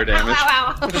even fire damage.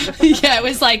 Wow. Yeah, it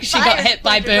was like she got Fire hit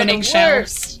by splinters are burning the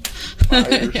shelves.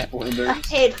 Fire Yeah. I splinters.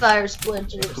 hate fire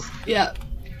splinters. Yeah.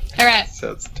 All right,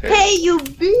 Sounds terrible. Hey, you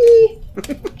bee!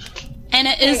 and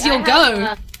it is Hey, your I go.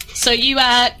 have, So you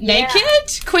are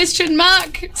naked? Question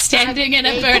mark. Standing in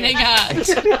a naked. burning hut.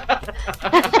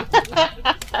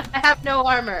 I have no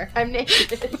armor. I'm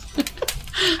naked.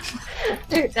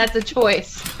 Dude, that's a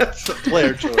choice. That's a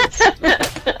player choice.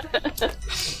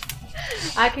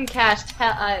 I can cast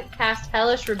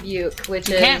Hellish Rebuke, which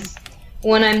You is can.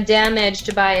 when I'm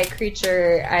damaged by a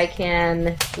creature, I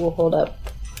can. We'll hold up.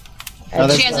 Oh,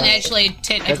 that's She hasn't right. actually That's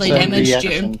technically a damaged you.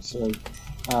 reaction, so,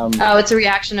 Oh, it's a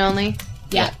reaction only.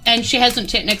 Yeah, and she hasn't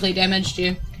technically damaged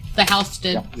you. The house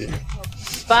did.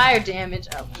 Fire damage.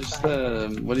 Oh, Just fire.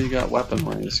 what do you got weapon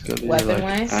wise? Go to your,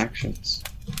 Weapon-wise? actions.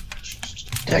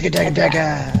 dagger.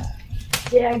 Dagger.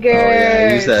 Oh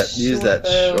yeah, use that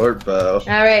bow. short bow.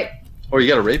 All right. Or you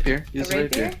got a rapier. A Use a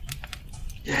rapier? rapier.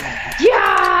 Yeah.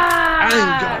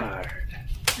 Yeah.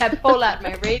 I pull out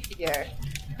my rapier.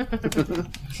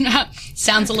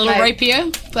 Sounds a little Right.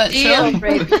 rapier, but Deal sure.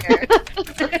 rapier.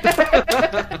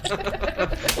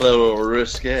 A little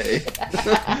risque.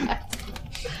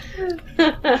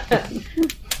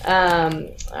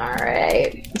 All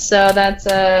right. So that's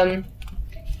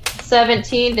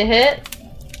 17 to hit.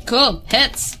 Cool.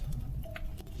 Hits.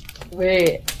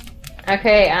 Wait.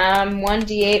 Okay.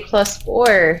 1d8 plus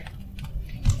 4.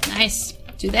 Nice.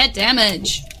 Do that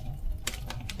damage.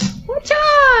 Whatcha?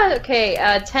 Okay.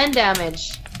 10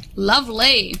 damage.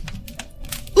 Lovely.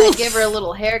 I Oof. give her a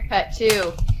little haircut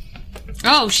too.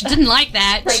 Oh, she didn't like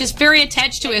that. She's very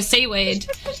attached to her seaweed.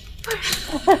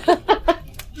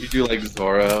 You do like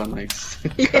Zorro and like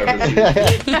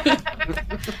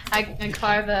I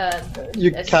carve a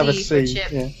you carve a C for C.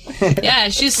 Chip. Yeah. Yeah,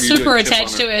 she's You do a super chip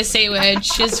attached on to her. her seaweed.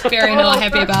 She's very not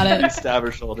happy about it. stab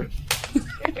her shoulder.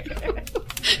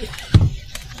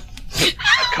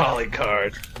 A collie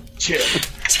card. Chip.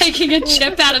 Taking a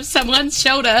chip out of someone's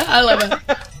shoulder. I love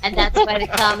it. And that's why they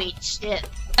call me Chip.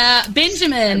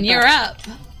 Benjamin, you're up.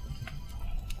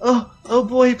 Oh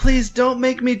boy, please don't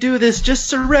make me do this. Just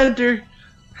surrender.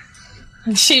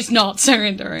 She's not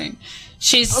surrendering.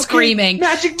 She's screaming,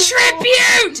 Magic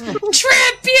Tribute!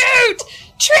 Tribute!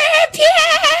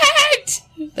 Tribute!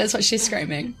 That's what she's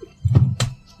screaming.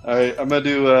 Alright, I'm gonna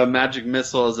do a magic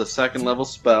missile as a second level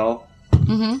spell.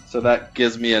 Mm-hmm. So that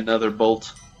gives me another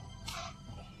bolt.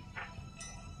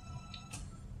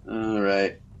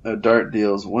 Alright. A dart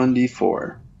deals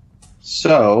 1d4.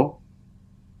 So,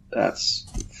 that's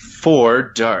 4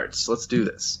 darts. Let's do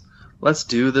this. Let's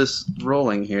do this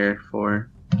rolling here for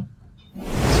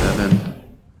 7,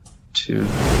 2,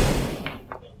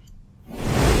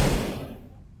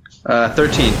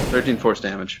 13. 13 force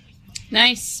damage.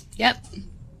 Nice. Yep.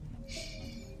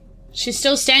 She's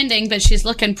still standing, but she's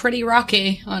looking pretty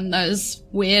rocky on those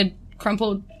weird,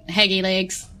 crumpled, haggy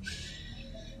legs.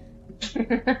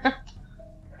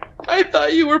 I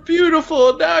thought you were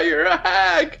beautiful, now you're a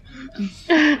hag!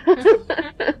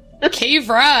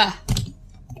 Kivra!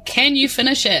 Can you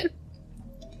finish it?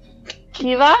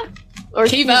 Kiva? Or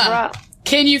Kiva. Kivra?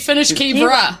 Can you finish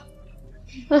Kivra?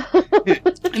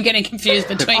 I'm getting confused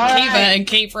between All Kiva right. and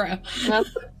Kivra.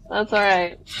 That's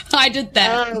alright. I did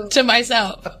that to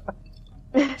myself.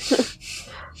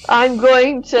 I'm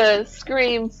going to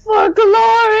scream for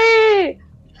glory.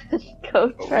 Go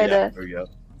try There we go.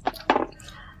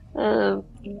 to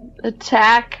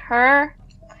attack her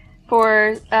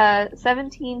for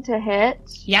 17 to hit.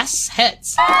 Yes,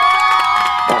 hits.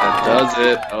 That does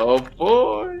it. Oh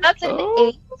boy. That's an Oh.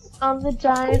 8 on the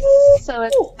dice, so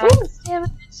it's max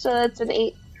damage. So that's an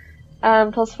 8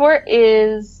 plus 4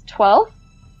 is 12. for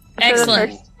the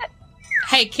Excellent. first-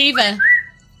 Hey, Kiva.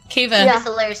 Kiva, Yeah.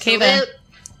 Whistler Kiva. salute.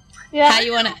 Yeah.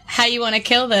 how you wanna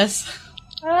kill this?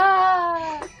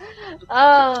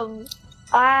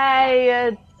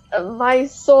 My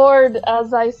sword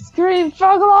as I scream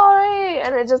for glory,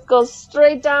 and it just goes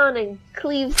straight down and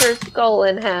cleaves her skull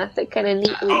in half. It kind of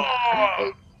neatly.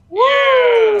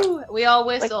 Woo! We all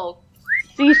whistle.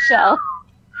 Seashell.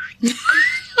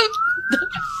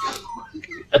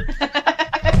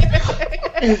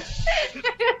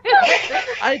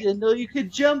 I didn't know you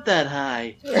could jump that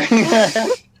high.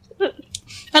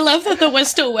 I love that the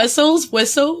whistles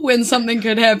whistle when something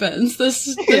good happens. This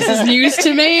is news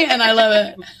to me, and I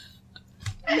love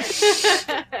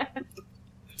it.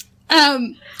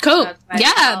 Cool. That's my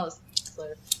Yeah, house.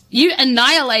 you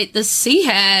annihilate the sea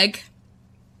hag,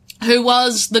 who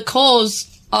was the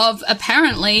cause of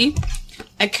apparently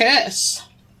a curse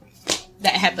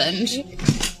that happened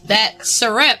that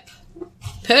Sarep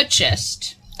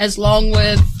purchased, as long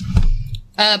with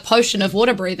a potion of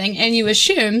water breathing, and you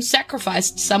assume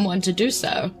sacrificed someone to do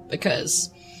so,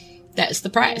 because that's the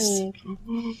price.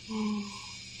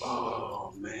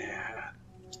 Oh man.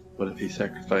 What if he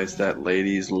sacrificed that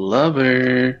lady's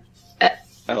lover?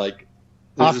 I like.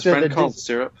 There's this After friend the called dis-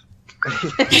 Syrup.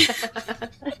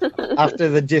 After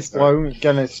the death blow, we're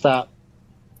going to start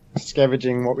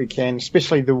scavenging what we can,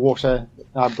 especially the water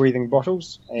breathing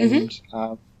bottles, and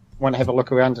want to have a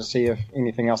look around to see if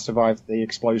anything else survived the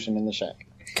explosion in the shack.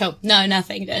 Cool. No,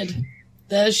 nothing did.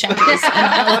 The shack is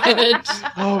annihilated.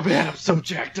 Oh man, I'm so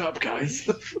jacked up, guys.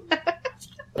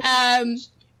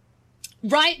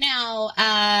 Right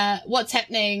now, what's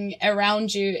happening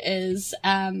around you is,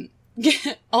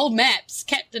 old Maps,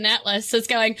 Captain Atlas, is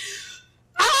going,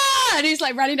 ah! And he's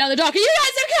like running down the dock. Are you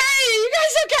guys okay? Are you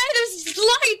guys okay? There's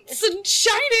lights and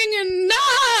shining and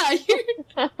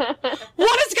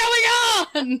what is going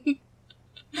on?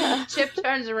 Chip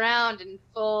turns around in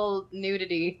full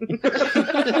nudity.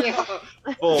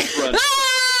 Full front.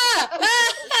 Ah!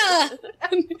 Ah!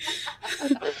 That's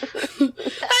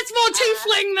more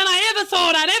tiefling than I ever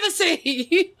thought I'd ever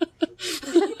see.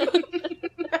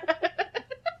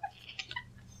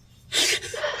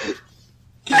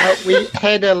 We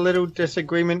had a little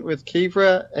disagreement with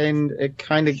Kivra, and it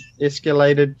kind of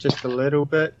escalated just a little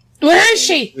bit. Where is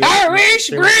she? Oh,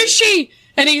 where is she?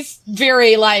 And he's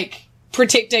very, like,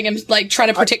 protecting him, like, trying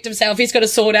to protect himself. He's got a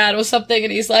sword out or something,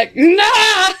 and he's like,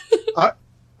 nah!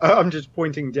 I'm just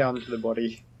pointing down to the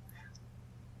body.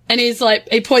 And he's like,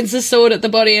 he points the sword at the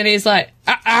body, and he's like,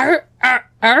 arr.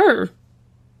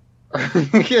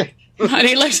 Yeah. And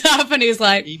he looks up, and he's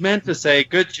like, He meant to say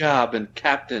good job in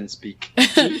captain speak.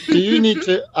 Do you need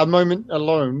a moment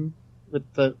alone with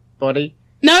the body?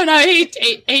 no, he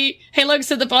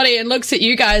looks at the body and looks at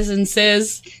you guys and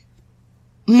says,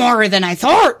 more than I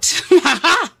thought.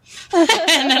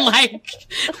 And then, like,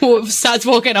 starts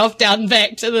walking off down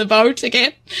back to the boat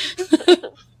again.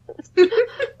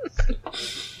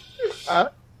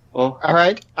 Well, All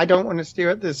right, I don't want to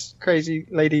stare at this crazy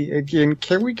lady again.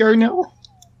 Can we go now?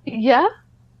 Yeah?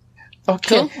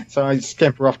 Okay. Cool. So I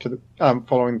scamper off to the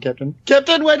following Captain.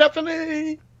 Captain, wait up for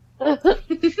me!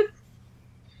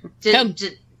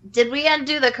 Did we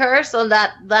undo the curse on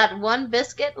that one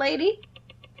biscuit lady?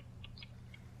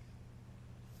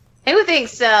 Who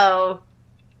thinks so?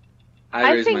 I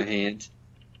I raise think- my hand.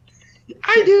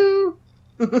 I do.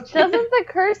 Doesn't the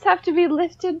curse have to be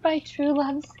lifted by true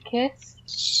love's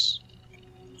kiss?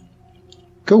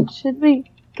 Cool. Should we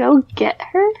go get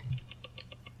her?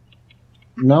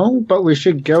 No, but we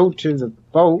should go to the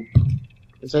boat,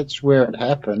 because that's where it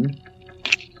happened.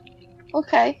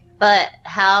 Okay. But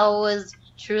how is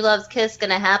True Love's kiss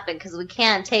gonna happen? Because we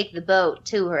can't take the boat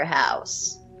to her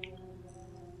house.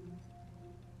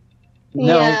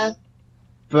 No, Yeah.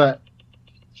 but...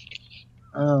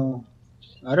 Oh,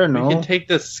 I don't know. We can take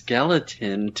the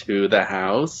skeleton to the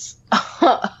house.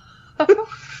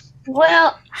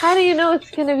 Well, how do you know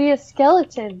it's gonna be a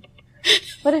skeleton?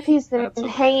 What if he's been That's a-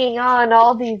 hanging on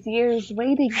all these years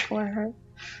waiting for her?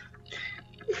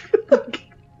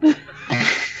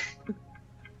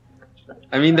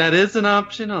 I mean, that is an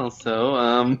option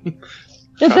also.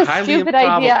 It's a highly stupid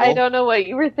idea. I improbable. don't know what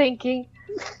you were thinking.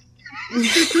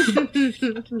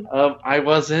 I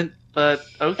wasn't, but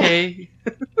okay.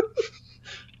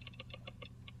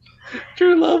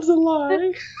 True love's a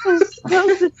lie.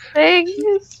 No such thing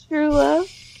as true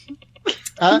love.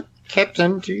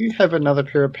 Captain, do you have another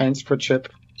pair of pants for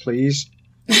Chip, please?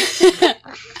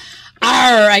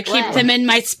 I keep What? them in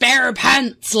my spare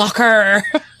pants locker.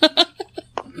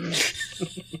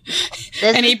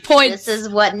 And he points. This is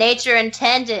what nature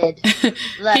intended.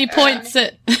 He points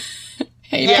it.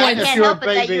 He Yeah, I points. if can't you're a help it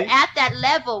that baby- you're at that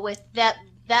level with that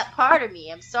part of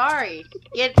me. I'm sorry.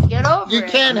 Get over You it.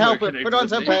 can't help it. American Put on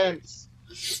some Exhibition. pants.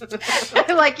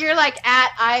 Like you're like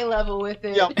at eye level with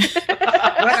it. Yep. Put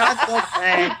on some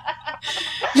pants.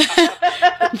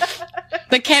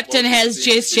 The captain has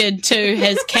gestured to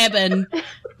his cabin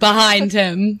behind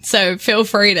him, so feel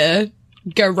free to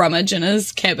go rummage in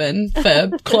his cabin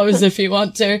for clothes if you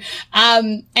want to.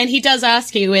 And he does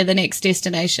ask you where the next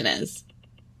destination is.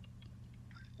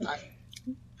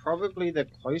 Probably the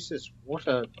closest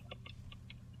water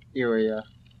area.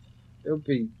 It'll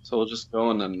be. So we'll just go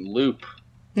in a loop.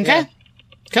 Okay. Yeah.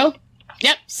 Cool.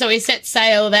 Yep. So he sets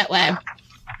sail that way.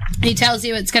 He tells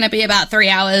you it's going to be about 3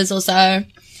 hours or so.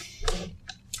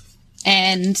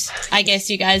 And I guess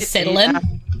you guys settle in.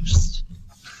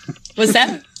 Was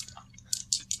that?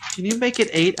 Can you make it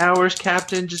 8 hours,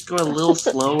 Captain? Just go a little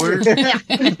slower.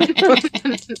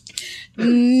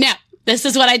 No. This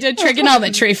is what I did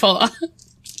trigonometry for.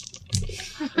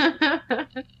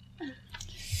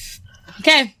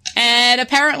 Okay. And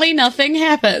apparently nothing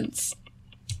happens.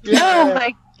 Oh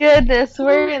my goodness,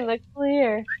 we're in the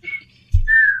clear.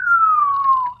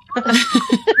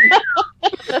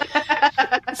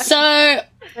 So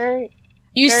Very,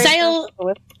 you very sail comfortable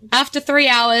with- after 3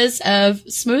 hours of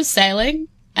smooth sailing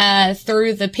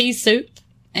through the pea soup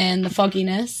and the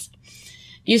fogginess.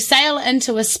 You sail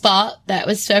into a spot that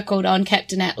was circled on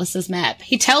Captain Atlas's map.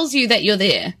 He tells you that you're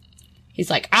there. He's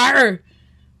like, "Arr,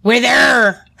 we're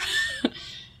there."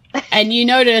 And you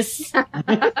notice,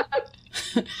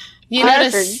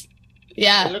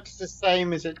 yeah. It looks the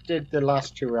same as it did the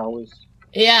last 2 hours.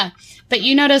 Yeah, but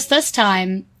you notice this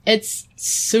time it's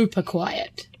super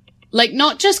quiet. Like,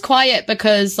 not just quiet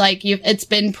because, like, it's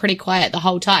been pretty quiet the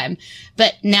whole time,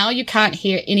 but now you can't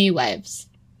hear any waves,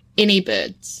 any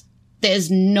birds. There's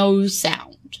no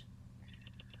sound.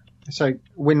 So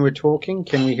when we're talking,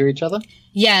 can we hear each other?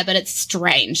 Yeah, but it's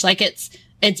strange. Like,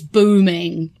 it's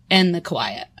booming in the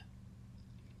quiet.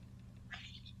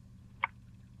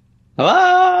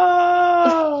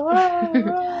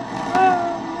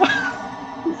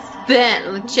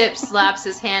 Ben Chip slaps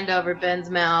his hand over Ben's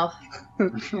mouth.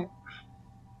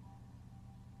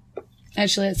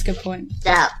 Actually, that's a good point.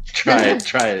 Stop. Try it.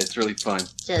 It's really fun.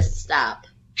 Just stop.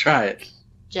 Try it.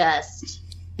 Just.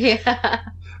 Yeah.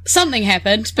 Something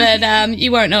happened, but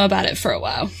you won't know about it for a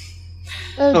while.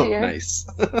 Oh Oh, dear. nice.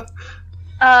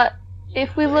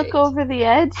 If we look over the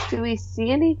edge, do we see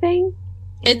anything?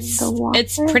 in It's the water?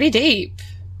 pretty deep.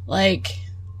 Like,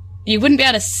 you wouldn't be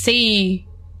able to see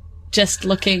just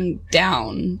looking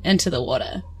down into the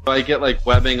water. I get like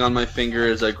webbing on my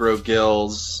fingers. I grow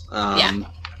gills. Yeah.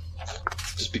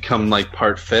 Just become like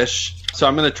part fish. So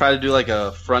I'm gonna try to do like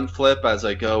a front flip as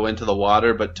I go into the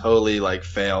water, but totally like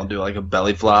fail and do like a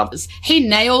belly flop. He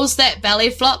nails that belly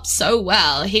flop so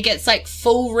well. He gets like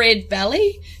full red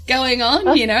belly going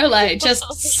on, you know, like just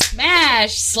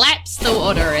slaps the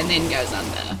water and then goes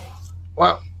under.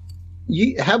 Well,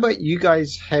 how about you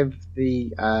guys have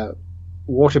the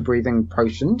water breathing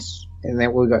potions, and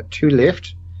then we've got 2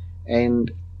 left, and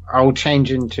I'll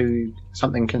change into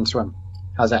something can swim.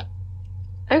 How's that?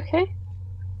 Okay.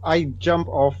 I jump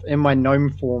off in my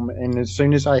gnome form, and as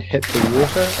soon as I hit the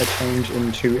water, I change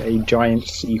into a giant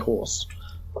seahorse.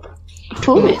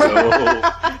 Cool.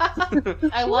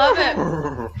 I love it.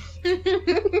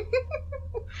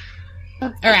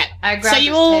 All right. I grabbed So you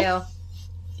his all- tail.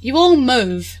 You all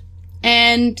move,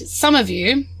 and some of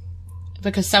you,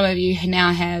 because some of you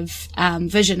now have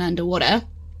vision underwater,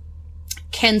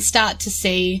 can start to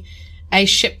see a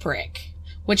shipwreck,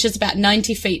 which is about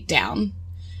 90 feet down.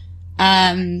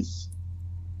 And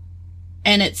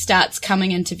it starts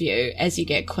coming into view as you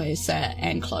get closer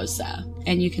and closer,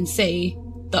 and you can see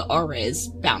the Ores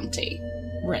bounty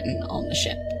written on the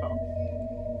ship.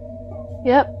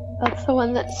 Yep, that's the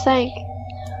one that sank.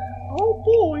 Oh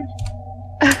boy!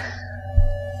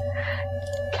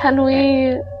 Can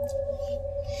we...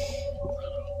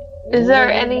 Is there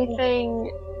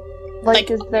anything... Like,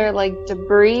 is there, like,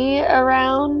 debris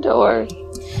around, or...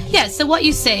 Yeah, so what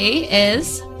you see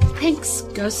is, thanks,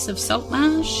 Ghosts of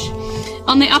Saltmarsh.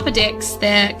 On the upper decks,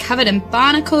 they're covered in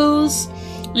barnacles.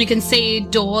 You can see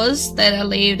doors that are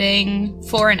leading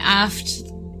fore and aft,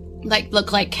 like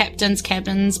look like captain's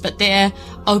cabins, but they're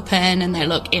open and they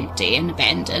look empty and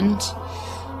abandoned.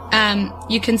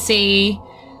 You can see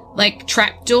like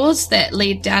trapdoors that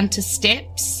lead down to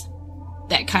steps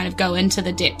that kind of go into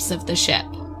the depths of the ship.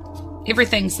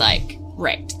 Everything's like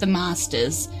wrecked. The mast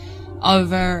is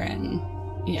over, and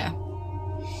yeah.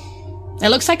 It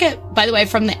looks like by the way,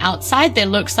 from the outside, there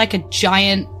looks like a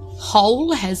giant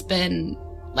hole has been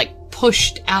like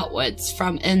pushed outwards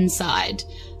from inside.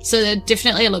 So it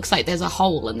definitely looks like there's a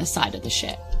hole in the side of the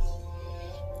ship.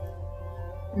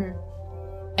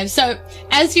 And so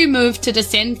as you move to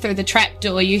descend through the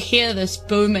trapdoor, you hear this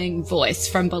booming voice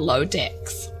from below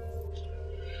decks.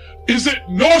 Is it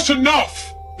not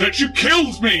enough that you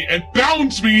killed me and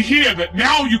bound me here, that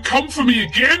now you come for me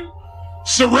again?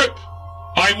 Sarip,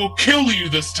 I will kill you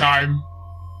this time.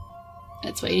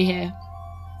 That's what you hear.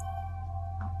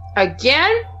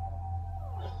 Again?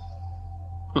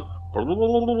 We're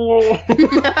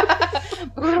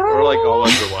like all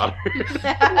underwater.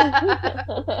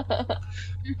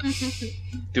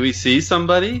 Do we see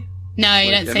somebody? No,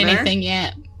 you Like don't see in there? anything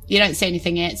yet. You don't see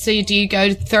anything yet. So do you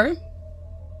go through?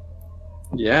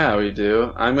 Yeah, we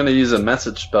do. I'm going to use a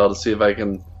message spell to see if I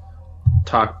can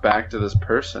talk back to this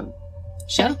person.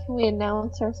 Sure. Can we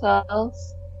announce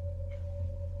ourselves?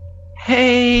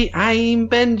 Hey, I'm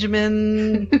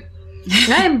Benjamin.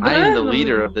 I'm I am the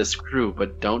leader of this crew,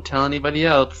 but don't tell anybody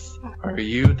else. Are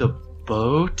you the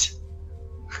boat?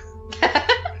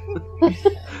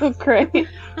 Great.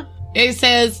 It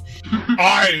says,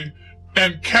 I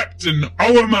am Captain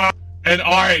Oama, and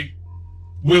I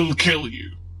will kill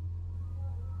you.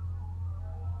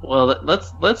 Well,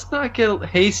 let's not get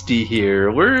hasty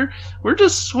here. We're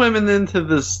just swimming into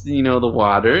this, the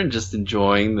water and just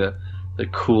enjoying the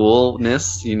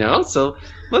coolness, So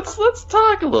let's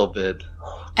talk a little bit.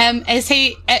 as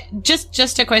he,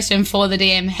 just a question for the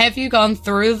DM. Have you gone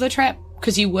through the trap?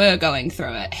 Because you were going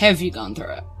through it. Have you gone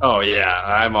through it? Oh yeah,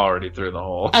 I'm already through the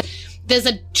hole. There's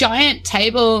a giant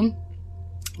table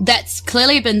that's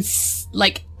clearly been,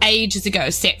 like, ages ago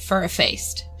set for a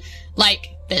feast. Like,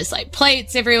 there's, like,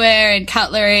 plates everywhere and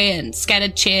cutlery and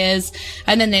scattered chairs.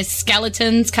 And then there's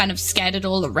skeletons kind of scattered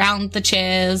all around the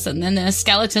chairs. And then there's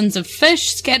skeletons of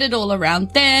fish scattered all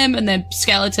around them. And then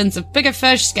skeletons of bigger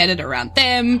fish scattered around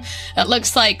them. It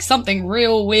looks like something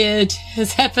real weird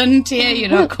has happened here. You're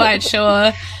not quite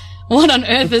sure what on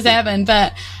earth has happened.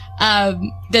 But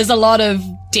there's a lot of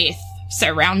death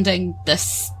surrounding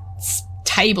this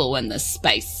table in this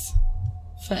space.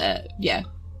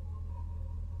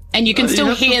 And you can You still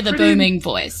have some hear the pretty- booming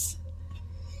voice.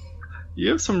 You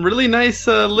have some really nice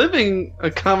living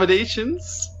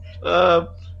accommodations. I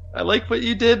like what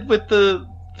you did with the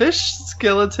fish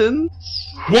skeleton.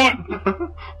 What?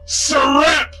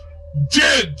 Sarip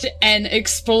did! And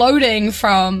exploding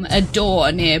from a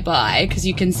door nearby, because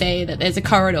you can see that there's a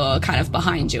corridor kind of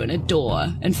behind you and a door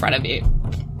in front of you,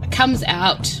 comes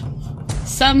out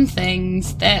some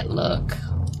things that look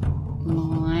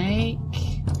like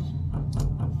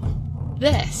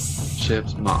this.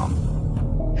 Chip's mom.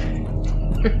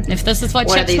 If this is what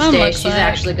One of Chip's these mom days, looks she's like.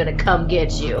 actually gonna come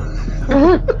get you.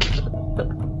 Ooh,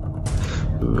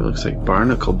 looks like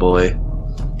Barnacle Boy.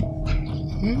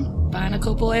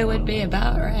 Barnacle Boy would be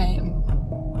about right.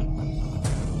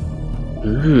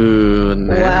 Ooh,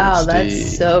 nasty. Wow,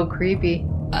 that's so creepy.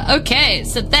 Okay,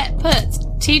 so that puts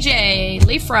TJ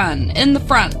Leafrun in the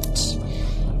front.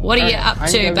 What are you up I'm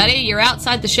to, going- buddy? You're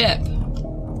outside the ship.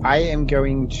 I am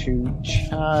going to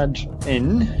charge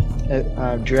in,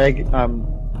 drag.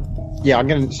 Yeah, I'm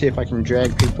going to see if I can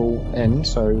drag people in.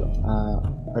 So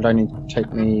it'd only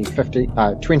take me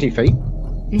 20 feet.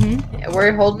 Yeah,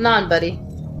 we're holding on, buddy.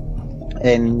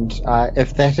 And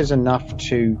if that is enough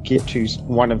to get to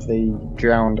one of the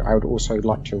drowned, I would also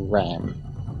like to ram.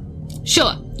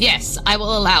 Sure, yes, I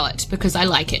will allow it because I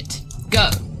like it. Go.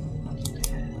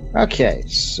 Okay,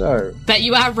 so But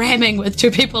you are ramming with two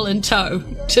people in tow,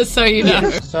 just so you know.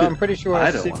 so I'm pretty sure I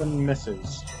it's don't 7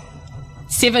 misses.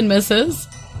 7 misses.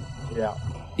 Yeah.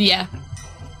 Yeah.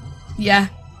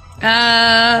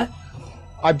 I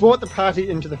brought the party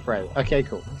into the fray. Okay,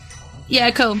 cool. Yeah,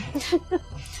 cool.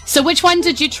 So which one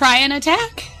did you try and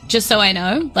attack? Just so I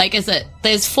know. Like,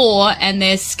 there's 4 and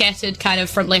they're scattered kind of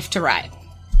from left to right.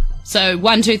 So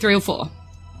 1, 2, 3, or 4.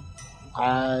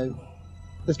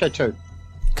 Let's go 2.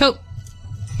 Cool.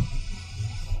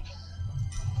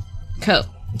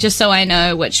 Just so I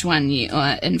know which one you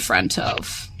are in front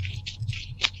of.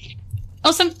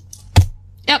 Awesome.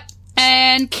 Yep.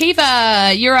 And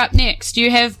Kiva, you're up next.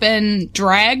 You have been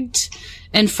dragged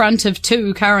in front of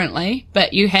 2 currently,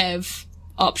 but you have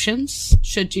options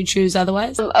should you choose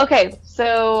otherwise. Okay,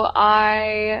 so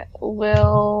I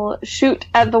will shoot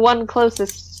at the one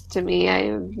closest to me. I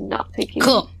am not picking.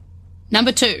 Cool.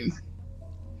 Number 2.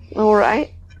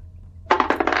 Alright.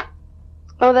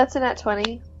 Oh, that's an at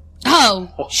 20. Oh,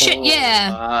 shit,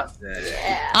 yeah.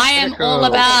 I am all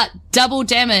about double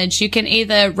damage. You can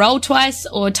either roll twice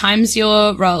or times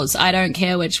your rolls. I don't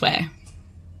care which way.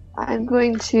 I'm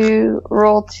going to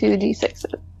roll 2d6.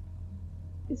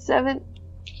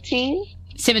 17?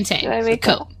 17. Did I make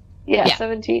Cool. Yeah, Yeah.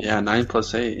 17. Yeah, 9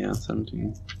 plus 8, yeah,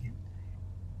 17.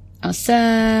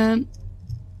 Awesome.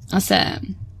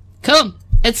 Awesome. Cool.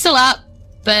 It's still up,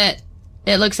 but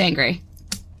it looks angry.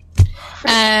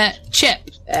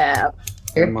 Chip.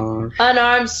 Come on.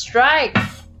 Unarmed strike.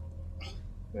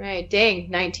 Right, dang,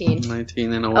 19.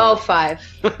 19 and a Oh, 5.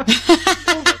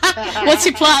 What's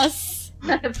your plus?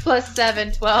 Plus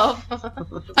 7,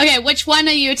 12. Okay, which one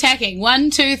are you attacking? 1,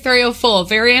 2, 3, or 4?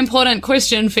 Very important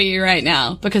question for you right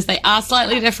now, because they are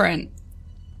slightly different.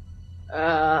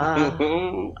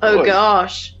 Oh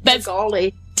gosh. That's-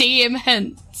 golly. DM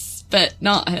hints, but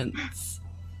not hints.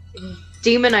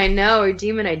 Demon I know or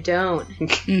demon I don't.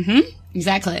 Mm-hmm.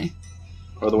 Exactly.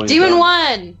 Or the way Demon down.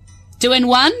 1! Doing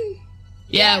 1?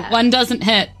 Yeah, Yeah. 1 doesn't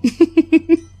hit.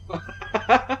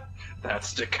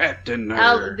 That's the captain.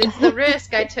 It's the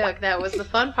risk I took. That was the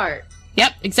fun part.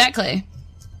 Yep, exactly.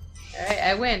 Alright,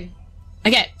 I win.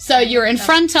 Okay, so you're in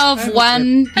front of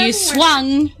one, you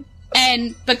swung,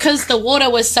 and because the water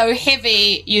was so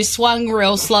heavy, you swung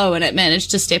real slow and it managed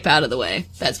to step out of the way.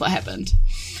 That's what happened.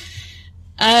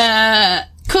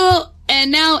 Cool.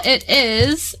 And now it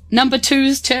is number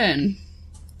 2's turn.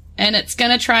 And it's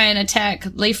gonna try and attack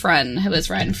Leafrun, who is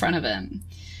right in front of him.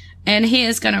 And he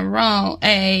is gonna roll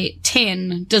a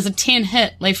 10. Does a 10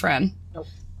 hit, Leafrun? Nope.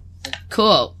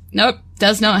 Cool. Nope,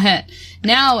 does not hit.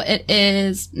 Now it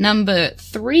is number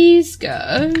 3's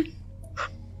go.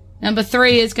 Number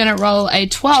 3 is gonna roll a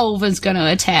 12, is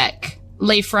gonna attack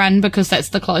Leafrun because that's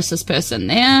the closest person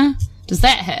there. Does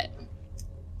that hit?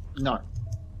 No.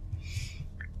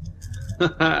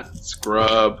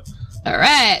 Scrub. All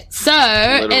right, so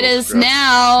Literal it is scrub.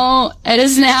 now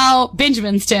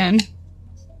Benjamin's turn.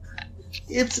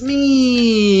 It's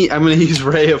me. I'm gonna use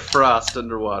Ray of Frost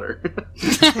underwater.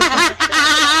 Fuck!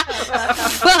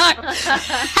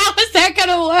 How is that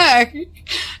gonna work?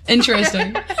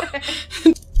 Interesting.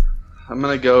 I'm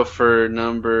gonna go for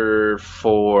number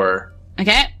 4.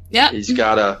 Okay, yep, He's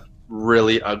got a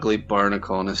really ugly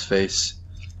barnacle on his face.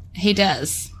 he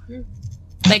does.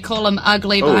 They call him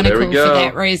Ugly Oh, there we Barnacle for go.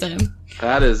 that reason.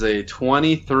 That is a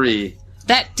 23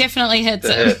 That definitely hits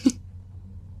to him. hit.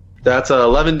 That's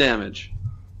 11 damage.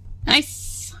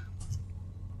 Nice.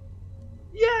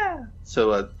 Yeah.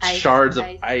 So Ice, shards of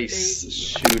ice, ice baby.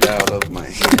 shoot out of my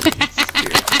hands.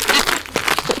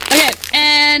 Okay,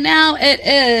 and now it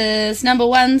is number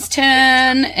 1's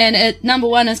turn, and number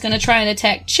 1 is going to try and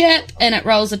attack Chip, and it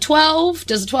rolls a 12.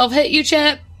 Does a 12 hit you,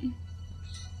 Chip?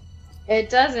 It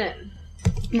doesn't.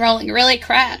 I'm rolling really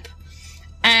crap.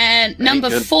 And number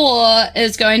good. 4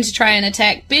 is going to try and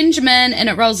attack Benjamin, and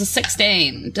it rolls a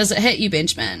 16. Does it hit you,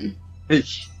 Benjamin?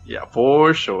 Yeah,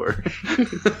 for sure.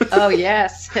 Oh,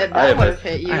 yes. That I would have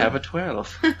hit you. have a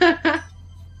 12.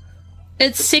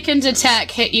 Its second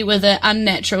attack hit you with an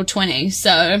unnatural 20,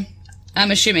 so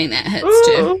I'm assuming that hits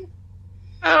too. Ooh.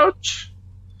 Ouch.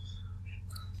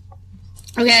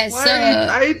 Okay,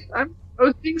 Why I'm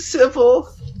being civil.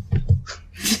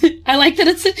 I like that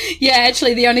it's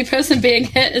actually the only person being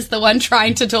hit is the one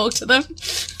trying to talk to them.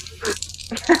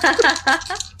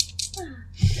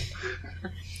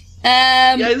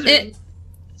 Guys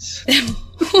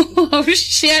Oh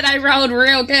shit, I rolled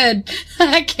real good.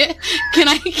 Can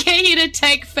I get you to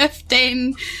take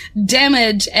 15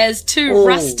 damage as 2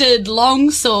 rusted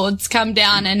longswords come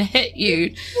down and hit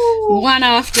you, one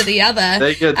after the other?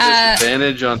 they get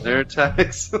disadvantage on their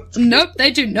attacks. Nope,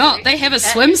 they do not. They have a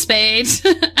swim speed.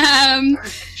 So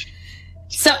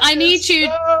I need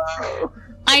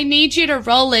you to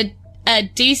roll a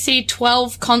DC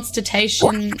 12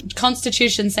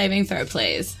 Constitution saving throw,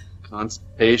 please.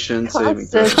 Constipation saving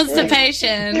throw.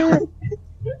 Constipation.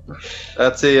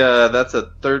 That's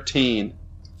a 13.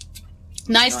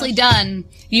 Nicely done.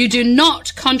 You do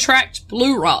not contract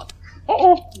blue rot.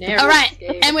 Narrow All right,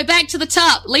 escape. and we're back to the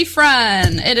top. Leaf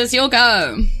Run. It is your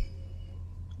go.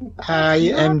 I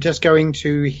am just going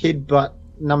to headbutt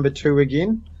number 2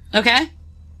 again. Okay.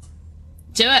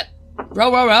 Do it.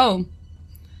 Roll.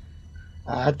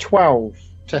 12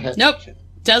 to hit. Nope.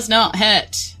 Does not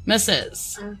hit.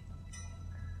 Misses.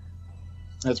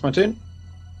 That's my turn.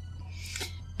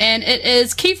 And it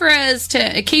is Kiva's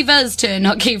turn,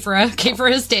 not Kivra.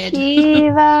 Kivra is dead.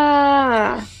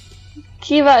 Kiva!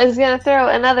 Kiva is going to throw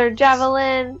another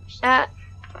javelin at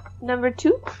number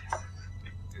 2.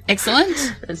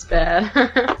 Excellent. That's bad.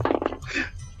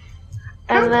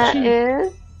 And that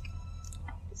is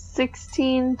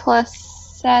 16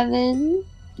 plus 7.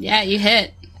 Yeah, you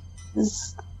hit.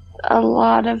 Is a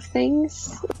lot of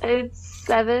things. It's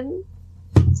 7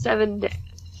 damage.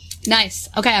 Nice.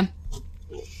 Okay.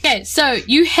 Okay, so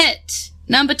you hit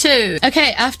number 2.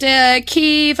 Okay, after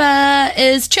Kiva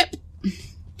is Chip.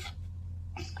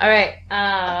 All right.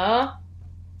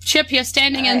 Chip, you're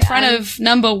standing in front of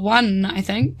number 1, I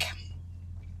think.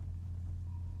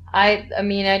 I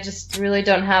mean, I just really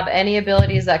don't have any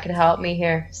abilities that could help me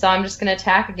here, so I'm just gonna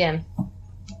attack again.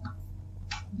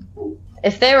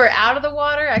 If they were out of the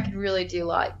water, I could really do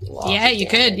lots Yeah, of you damage.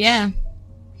 could, yeah.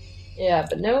 Yeah,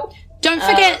 but nope. Don't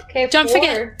forget, Okay, don't 4.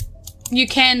 forget, you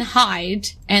can hide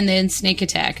and then sneak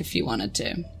attack if you wanted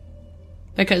to.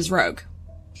 Because rogue.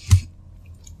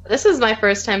 This is my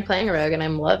first time playing Rogue, and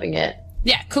I'm loving it.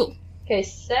 Yeah, cool. Okay,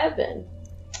 7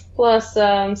 plus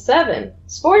 7.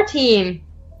 It's 14.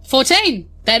 14.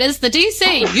 That is the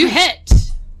DC. You hit.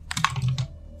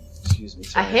 Excuse me.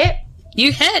 I Sorry. hit.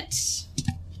 You hit.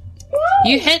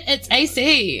 You hit its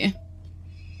AC.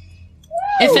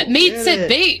 If it meets, Damn it it.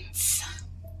 beats.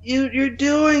 You're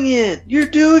doing it. You're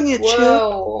doing it, Chip.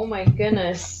 Whoa! Oh my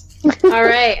goodness. All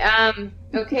right.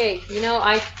 Okay. You know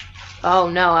I. Oh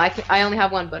no! I only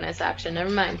have one bonus action. Never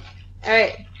mind. All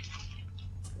right.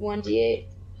 1d8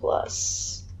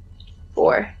 plus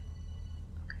 4.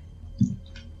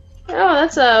 Oh,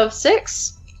 that's a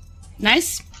 6.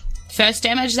 Nice. First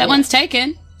damage that one's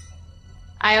taken.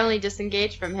 I only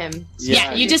disengage from him.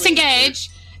 Yeah, you disengage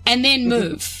and then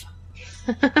move.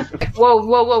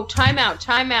 Whoa! Time out!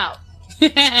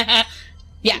 Yeah,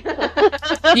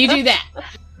 you do that.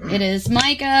 It is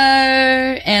my go,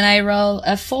 and I roll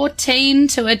a 14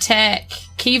 to attack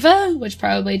Kiva, which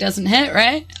probably doesn't hit,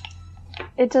 right?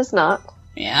 It does not.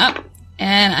 Yeah.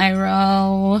 And I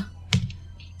roll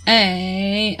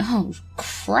a... Oh,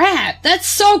 crap. That's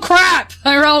so crap.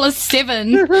 I roll a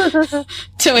 7 to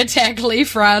attack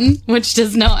Leaf Run, which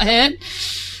does not hit.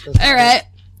 Alright.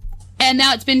 And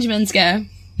now it's Benjamin's go.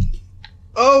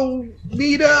 Oh,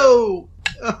 neato!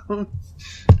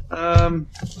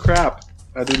 Crap.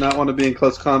 I do not want to be in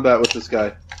close combat with this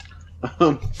guy.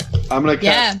 I'm gonna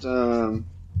cast.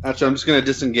 Actually, I'm just gonna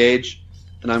disengage,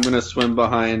 and I'm gonna swim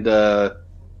behind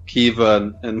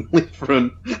Kiva and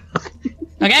Leafrun.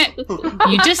 Okay.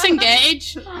 You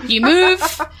disengage. You move.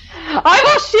 I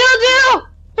will shield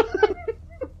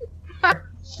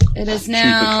you. It is Cheap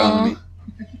now economy.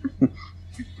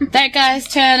 that guy's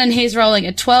turn, and he's rolling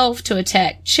a 12 to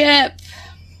attack Chip,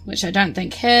 which I don't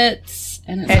think hits.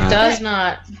 And It not does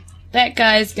not. that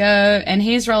guy's go, and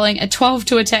he's rolling a 12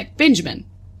 to attack Benjamin.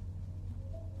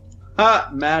 Ha!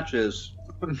 Matches.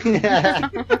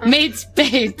 Meets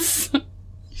beats.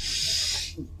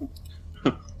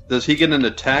 Does he get an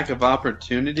attack of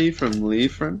opportunity from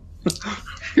Leafrun?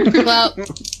 Well,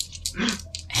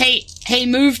 he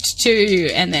moved to you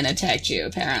and then attacked you,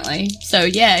 apparently. So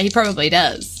yeah, he probably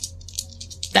does.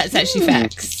 That's actually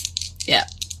facts. Yeah.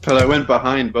 But I went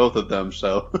behind both of them,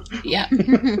 so. Yeah.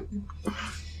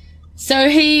 So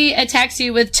he attacks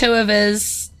you with 2 of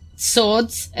his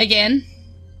swords again.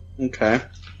 Okay.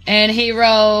 And he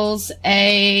rolls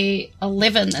a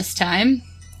 11 this time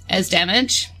as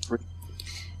damage.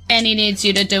 And he needs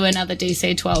you to do another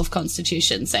DC 12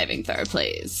 Constitution saving throw,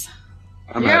 please.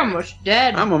 You're almost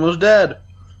dead. I'm almost dead.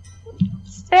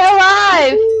 Stay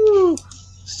alive!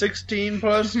 16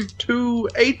 plus 2,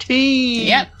 18.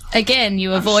 Yep. Again,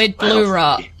 you avoid blue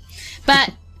rot.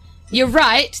 But you're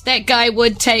right, that guy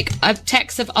would take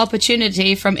attacks of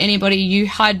opportunity from anybody you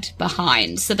hide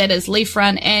behind. So that is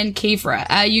Leafrun and Kivra.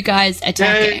 Are you guys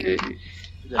attacking? Yay.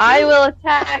 I will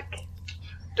attack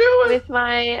Do it. with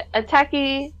my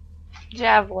attacky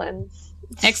javelins.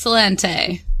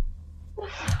 Excellente.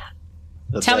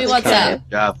 The Tell me best what's kind up. of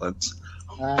Javelins.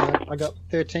 I got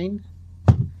 13.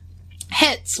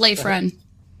 Hits, Leafrun.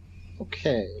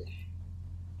 Okay.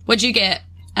 What'd you get?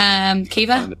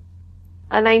 Kiva?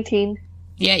 A 19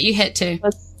 Yeah, you hit too.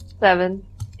 plus 7.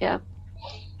 Yeah.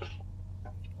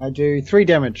 I do 3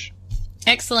 damage.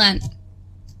 Excellent.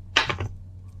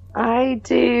 I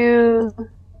do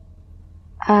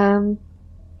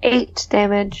 8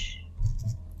 damage.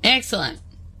 Excellent.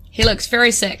 He looks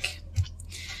very sick.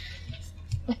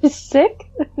 Sick?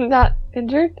 Not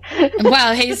injured?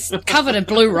 Well, he's covered in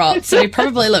blue rot, so he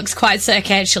probably looks quite sick,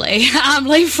 actually.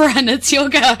 Leafrun, it's your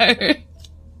go.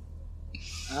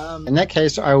 In that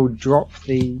case, I will drop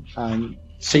the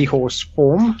seahorse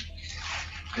form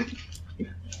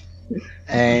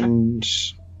and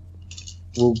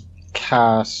we'll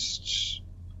cast.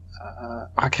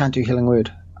 I can't do Healing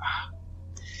Word.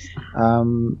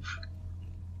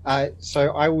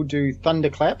 So I will do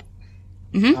Thunderclap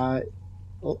Mhm.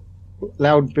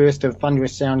 Loud burst of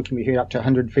thunderous sound can be heard up to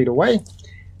 100 feet away.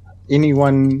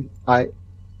 Everyone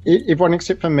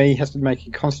except for me has to make a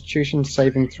Constitution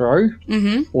saving throw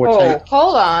Mm-hmm. or Oh, take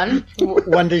hold on.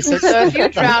 1d6. So if you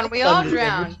drown, we all thunder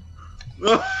drown.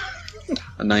 damage.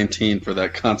 A 19 for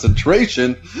that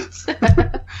concentration.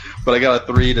 But I got a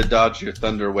 3 to dodge your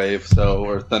thunder wave,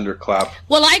 or thunder clap.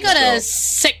 Well, I got a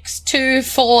 6, 2,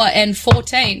 4, and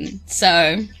 14.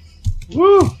 So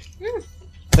Woo!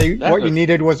 So That what you was-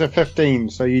 needed was a 15,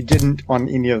 so you didn't on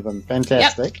any of them.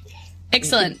 Fantastic.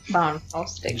 excellent. Fine, I'll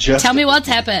stick. Just Tell me what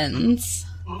happens.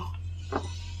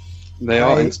 they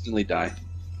all I- instantly die.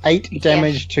 8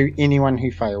 damage to anyone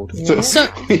who failed. So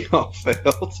We all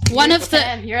failed. one of the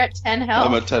 10. You're at 10 I'm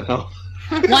health. at 10 health.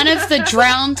 one of the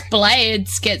drowned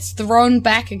blades gets thrown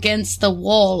back against the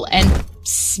wall and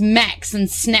smacks and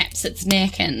snaps its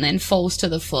neck and then falls to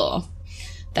the floor.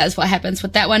 That's what happens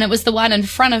with that one. It was the one in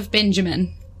front of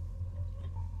Benjamin,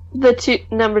 Number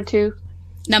 2.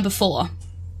 number 4,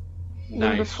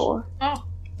 Number Nice. 4.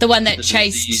 the one that The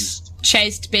chased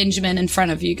diseased. Benjamin in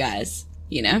front of you guys.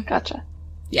 You know, Gotcha.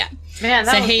 yeah. Man,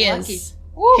 that So was he lucky. is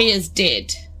Woo. he is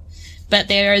dead, but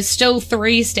there is still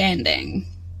 3 standing,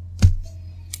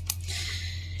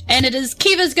 and it is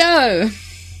Kiva's go.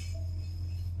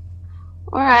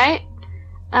 Alright.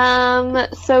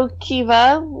 So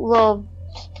Kiva will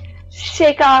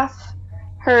shake off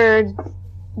her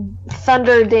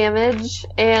thunder damage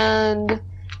and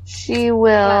she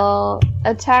will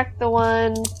attack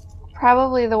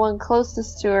probably the one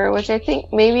closest to her, which I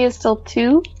think maybe is still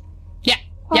 2? Yeah.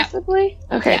 Yeah. Possibly?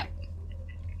 Okay. Yeah.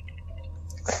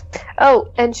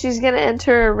 Oh, and she's gonna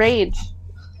enter a rage.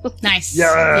 Nice.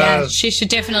 Yes. Yeah, she should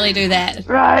definitely do that.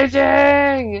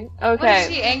 Raging! What is Okay.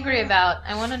 she angry about?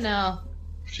 I want to know.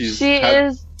 She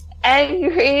is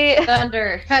angry.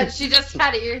 Thunder. She just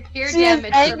had ear She is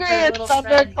damage. from angry her at little friend.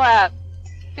 Thunderclap.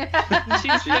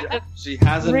 She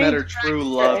hasn't met her true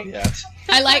love yet.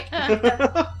 I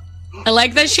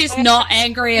like that she's not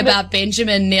angry about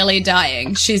Benjamin nearly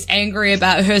dying. She's angry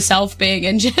about herself being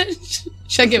injured.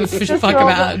 She don't give a fuck roll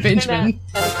about the- Benjamin.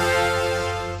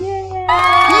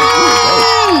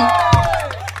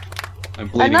 I'm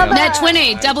bleeding Another- out. Nat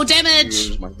 20, my double damage.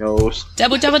 ears, my nose.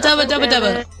 Double.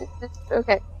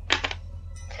 Okay.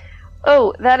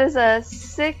 Oh, that is a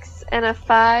 6 and a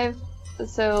 5.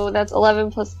 So that's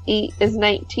 11 plus 8 is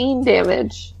 19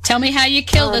 damage. Tell me how you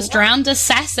kill this drowned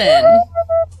assassin.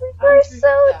 We're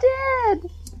so dead.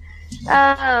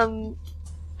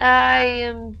 I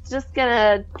am just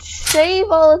gonna shave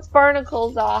all its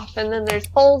barnacles off, and then there's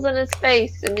holes in his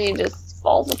face, and he just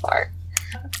falls apart.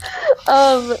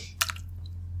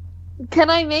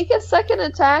 Can I make a second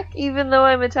attack, even though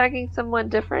I'm attacking someone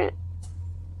different?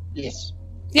 Yes.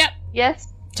 Yep,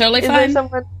 Yes. totally Is there fine.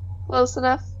 someone close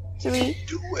enough to me?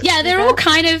 Yeah, they're all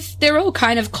kind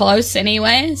of close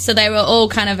anyway, so they were all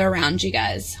kind of around you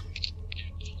guys.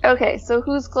 Okay, so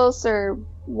who's closer?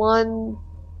 One.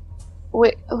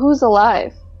 Wait, who's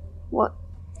alive? What?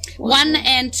 1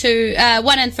 and 2,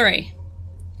 1 and 3.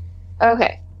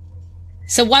 Okay.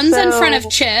 So 1's in So- front of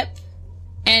Chip,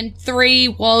 and 3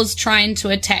 was trying to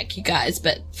attack you guys,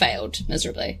 but failed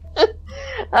miserably.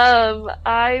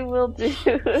 I will do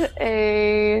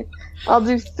I'll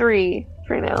do 3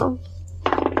 for now.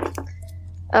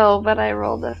 Oh, but I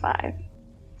rolled a 5.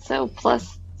 So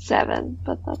plus 7,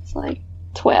 but that's like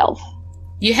 12.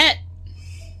 You hit.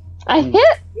 I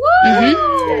hit!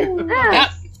 Mhm. Yes. Yep.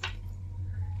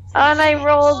 And I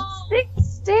rolled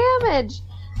 6 damage.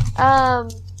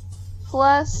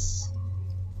 Plus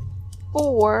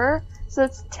 4. So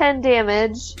it's 10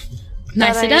 damage.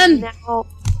 Nicely But I'm done.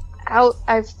 Now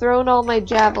I've thrown all my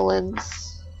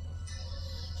javelins.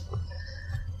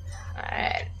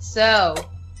 Alright, so,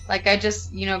 like I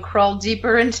just, crawl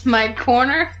deeper into my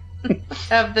corner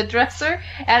of the dresser,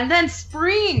 and then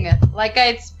spring, like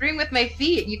I'd spring with my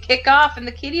feet. You kick off in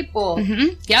the kiddie pool.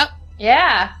 Mm-hmm. Yep.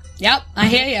 Yeah. Yep. I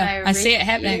hear you. I see it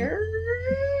happening.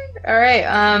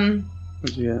 Alright,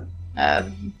 What'd you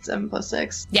 7 plus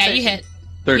 6. Yeah, you hit. get?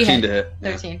 13 hit. to hit.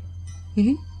 13.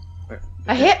 Mhm.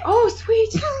 I hit. Oh, sweet.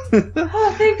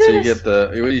 Oh, thank So you goodness. get the.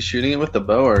 What are you shooting it with? The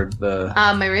bow or the?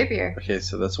 My rapier. Okay,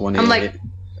 so that's 1. I'm like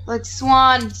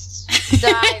swan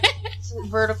dive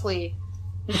vertically.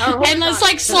 And it's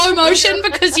like slow motion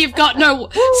because you've got no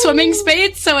swimming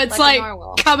speed, so it's Like a like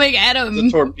narwhal. coming at It's a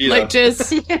him. torpedo. Like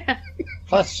just. Yeah.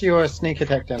 Plus your sneak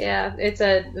attack damage. Yeah, it's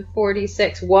a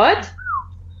 46. What?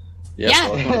 Yeah.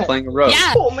 Well, I'm playing a rogue.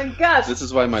 Yeah. Oh my gosh. This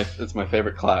is why it's my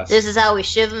favorite class. This is how we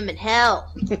shiv him in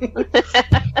hell.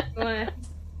 oh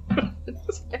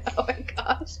my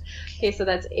gosh. Okay, so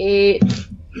that's 8.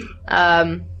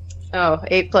 Oh,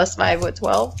 8 plus 5, what,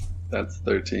 12? That's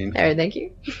 13. Alright, thank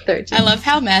you. 13. I love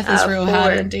how math is real 4.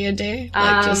 hard in D&D.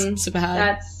 Like, just super hard.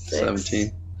 That's 6.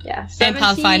 17. Yeah, And 17.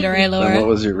 Pathfinder, eh, And what Laura?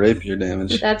 was your rapier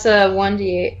damage? That's a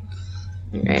 1d8.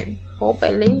 Alright.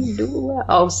 Hopefully do well.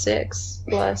 Oh, 6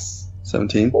 plus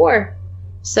 17. 4.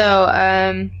 So,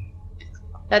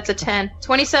 that's a 10.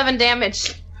 27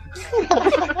 damage.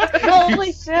 Holy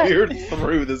shit. Speared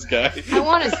through this guy. I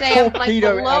want to say I'm like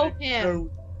Torpedo below at it. him.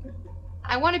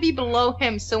 I want to be below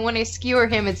him, so when I skewer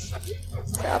him, it's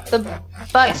up the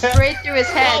butt straight through his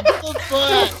head.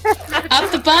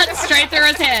 Up the butt, straight through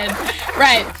his head.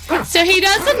 Right. So he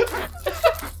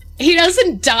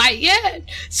doesn't die yet.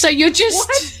 So you're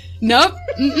just nope.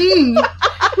 Mm-mm.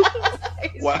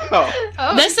 Wow.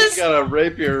 Oh, This He's is got a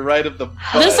rapier right of the butt.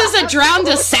 this is a drowned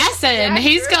assassin.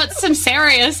 He's got some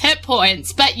serious hit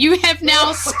points, but you have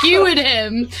now skewered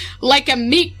him like a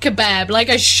meat kebab, like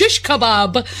a shish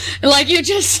kebab. Like you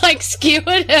just like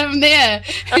skewered him there,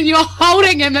 and you're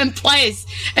holding him in place,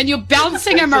 and you're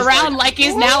bouncing him around like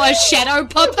he's now a shadow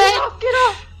puppet. get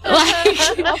off!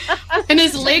 Like, and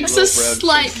his legs are Little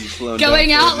brown like chunky slowing going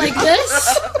down out for like you.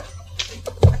 this.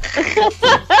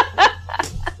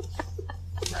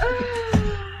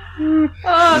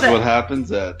 Oh, This is what the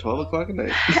happens at 12 o'clock at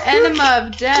night. enema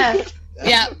of death.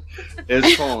 Yeah.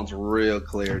 His phone's real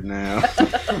clear now.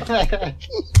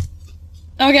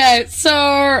 Okay,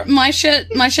 so my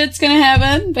shit's gonna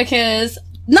happen because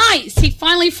nice, he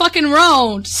finally fucking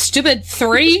rolled. Stupid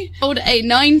 3 rolled a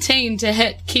 19 to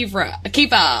hit Kiva.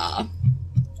 Kiva!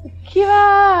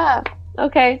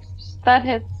 Okay, that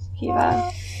hits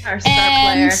Kiva. Our star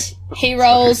player. And he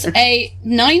rolls a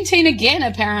 19 again,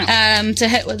 apparently, to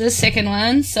hit with his second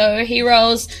one. So he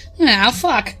rolls,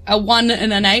 a 1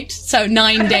 and an 8, so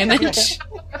 9 damage.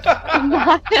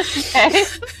 Okay.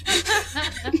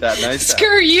 That nice.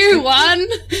 Screw you, 1.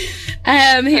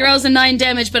 He rolls a 9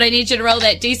 damage, but I need you to roll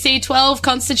that DC 12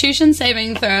 Constitution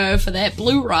saving throw for that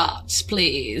blue rot,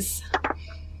 please.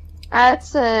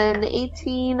 That's an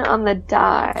 18 on the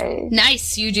die.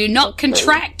 Nice, you do not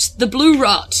contract the blue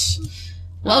rot.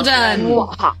 Well done.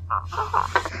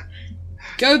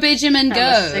 Go, Benjamin,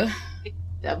 go.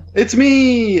 It's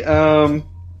me! Wait,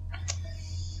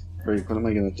 what am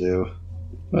I gonna do?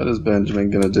 What is Benjamin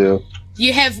gonna do?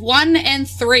 You have 1 and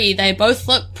 3. They both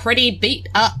look pretty beat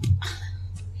up.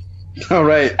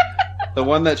 Alright. The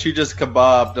one that you just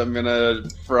kebabbed, I'm gonna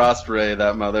frost ray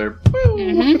that mother.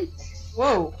 Mm-hmm.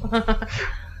 Whoa.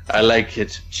 I like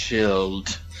it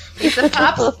chilled. It's a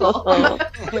popsicle.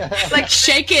 Like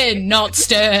shaken, not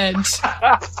stirred.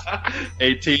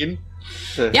 18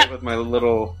 to Yep. hit with my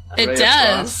little ray It of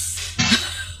does.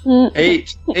 frost.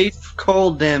 8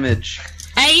 cold damage.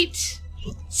 8.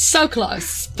 So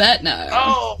close, but no.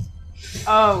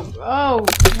 Oh.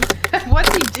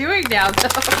 What's he doing now, though?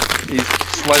 He's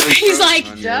slightly He's frozen like,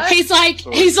 on you. Does?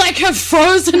 he's like a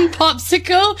frozen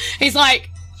popsicle. He's like,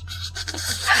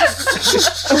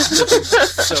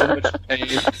 so much pain.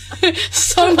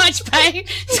 so much pain.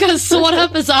 He's gonna swat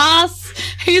up his ass.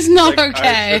 He's not Like, I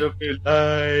okay. should have been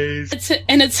nice.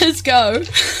 It's his go.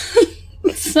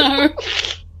 So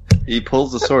He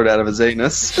pulls the sword out of his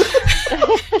anus.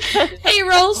 he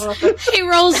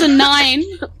rolls a 9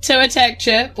 to attack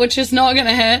Chip, which is not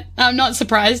gonna hit. I'm not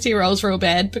surprised he rolls real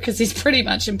bad because he's pretty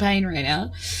much in pain right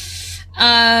now.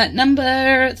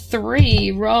 Number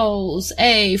 3 rolls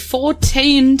a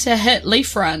 14 to hit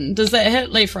Leaf Run. Does that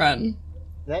hit Leaf Run?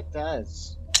 That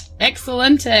does.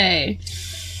 Excellente.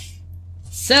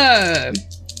 So,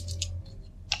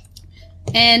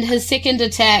 and his second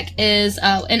attack is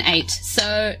an 8,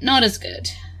 so not as good.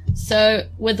 So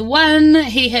with 1,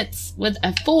 he hits with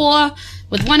a 4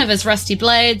 with one of his rusty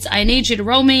blades. I need you to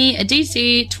roll me a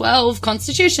DC 12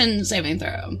 Constitution saving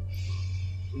throw.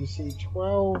 DC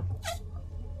 12,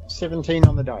 17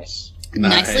 on the dice.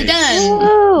 Nicely done.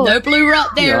 Woo! No blue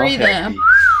rot there You're either. happy.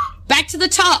 Back to the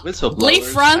top. Whistleblowers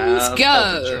Leaf runs have go.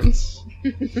 health insurance.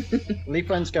 Leaf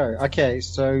runs go. Okay,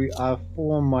 so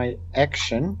for my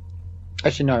action,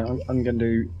 actually no, I'm going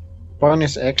to do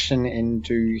bonus action and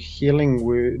do healing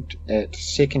word at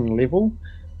 2nd level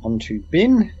onto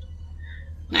Ben.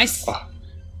 Nice.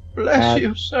 Bless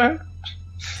you, sir.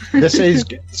 This is,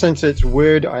 since it's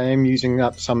word, I am using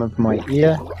up some of my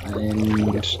ear,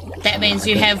 and That means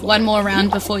you have one more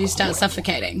round before you start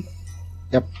suffocating.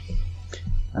 yep.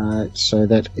 So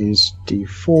that is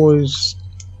D4s.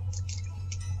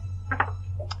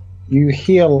 You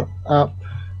heal up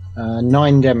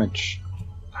 9 damage.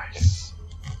 Nice.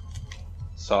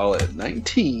 Solid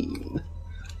 19.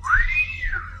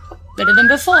 Better than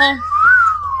before.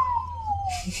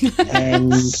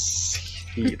 And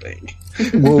healing.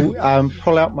 We'll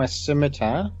pull out my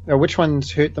scimitar. Which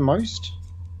one's hurt the most?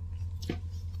 You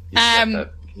got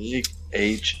that big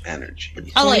H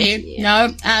energy. I'll let you know.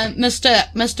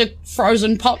 Mr.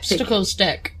 Frozen Popsicle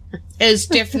Stick is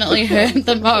definitely hurt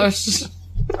the most.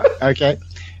 Okay,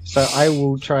 so I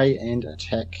will try and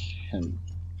attack him.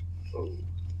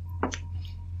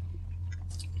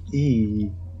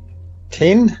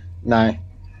 10? No.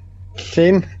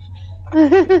 10?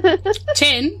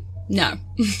 10? No.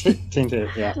 10 to,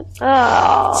 yeah.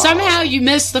 Oh. Somehow you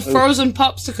missed the frozen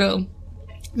popsicle.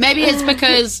 Maybe it's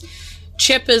because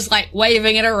Chip is like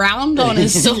waving it around on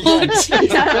his sword.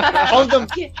 Hold them.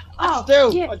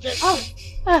 Still.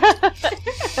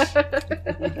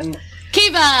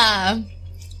 Kiva!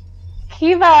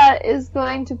 Kiva is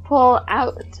going to pull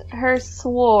out her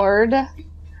sword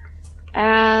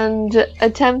and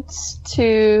attempt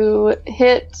to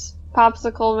hit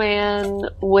Popsicle Man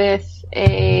with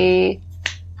a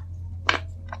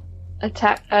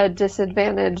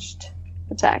disadvantaged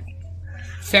attack.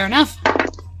 Fair enough.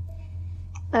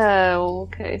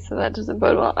 Okay, so that doesn't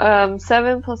bode well.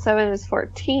 7 plus 7 is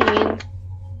 14. And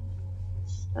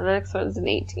the next one is an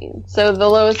 18. So the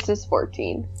lowest is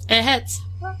 14. It hits.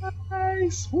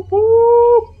 Nice.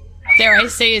 Their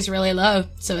AC is really low,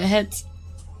 so it hits.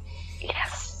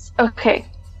 Yes. Okay.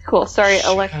 Cool. Sorry,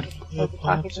 Alexa.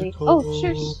 Talking to me. Oh,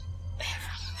 shush.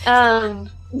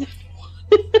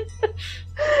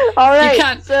 All right.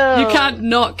 You can't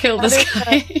not kill this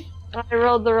guy. I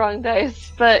rolled the wrong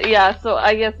dice, but yeah. So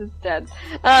I guess it's dead.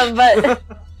 But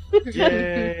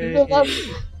Yay. so that's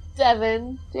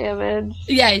 7 damage.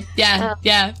 Yeah.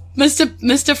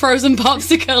 Mr. Frozen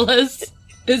Popsicle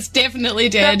is definitely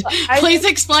dead. Please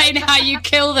explain how you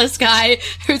kill this guy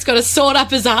who's got a sword up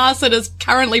his ass and is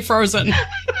currently frozen.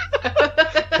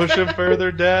 Push him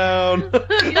further down.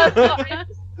 Yeah, so I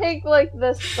just take like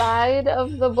the side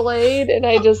of the blade and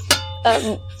I just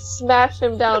smash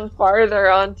him down farther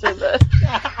onto the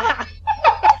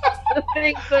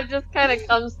thing, so it just kind of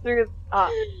comes through the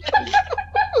top.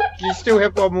 You still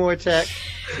have one more attack.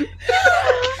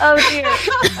 Oh dear.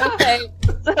 Okay,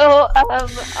 so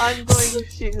I'm going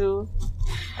to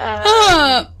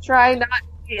try not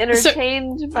to be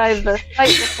entertained by the fight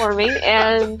before me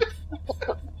and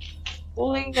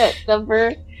pulling at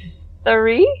number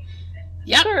 3.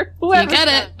 Yep, Sure, you got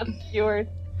it. Yours.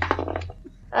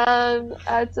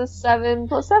 It's a 7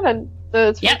 plus 7, so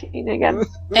it's 14 again.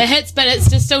 It hits, but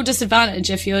it's still disadvantage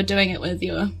if you're doing it with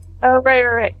your... Oh,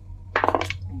 right.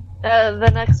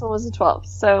 The next one was a 12,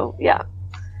 so yeah.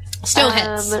 Still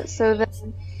hits. So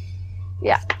then,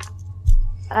 yeah.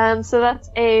 So that's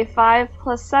a 5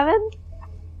 plus 7,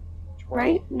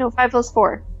 right? No, 5 plus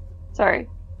 4. Sorry.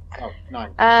 Oh,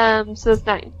 9. So it's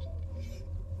 9.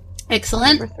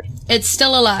 Excellent. Number 3. It's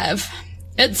still alive.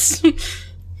 It's...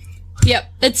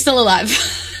 Yep, it's still alive.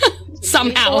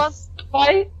 Somehow.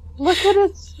 Why? Look at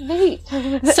its mate.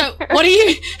 So, what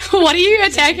are you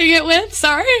attacking it with?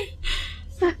 Sorry?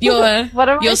 Your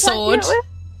sword.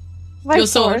 Your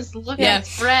sword. It's looking at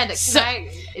its friend.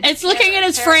 It's looking at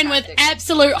its friend with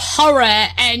absolute horror,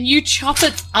 and you chop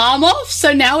its arm off,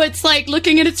 so now it's like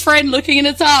looking at its friend, looking at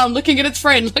its arm, looking at its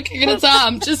friend, looking at its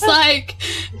arm, just like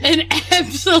an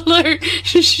absolute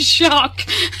shock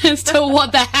as to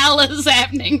what the hell is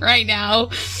happening right now.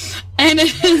 And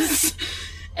it's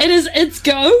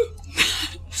go.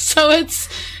 So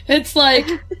it's like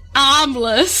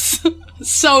armless.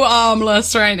 So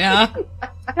armless right now.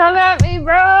 Come at me,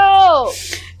 bro!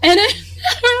 And it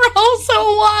rolls a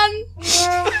 1.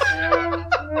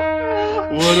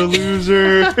 What a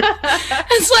loser.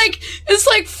 It's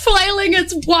like flailing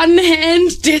its one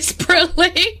hand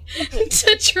desperately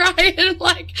to try and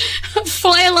like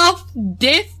flail off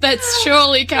death that's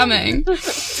surely coming.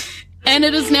 And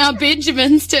it is now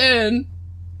Benjamin's turn.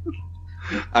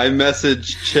 I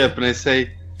message Chip and I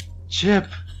say, Chip,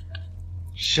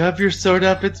 shove your sword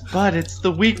up its butt. It's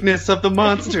the weakness of the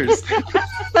monsters.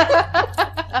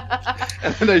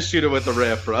 And then I shoot it with a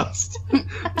ray of frost.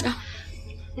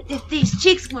 If these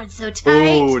cheeks weren't so tight.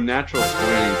 Oh, natural 20.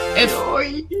 If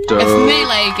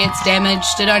melee gets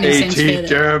damaged, it only seems fair. 18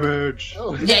 damage.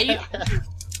 Yeah.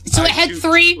 So it had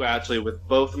 3. Actually, with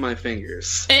both of my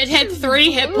fingers. It had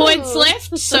 3 hit points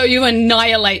left, so you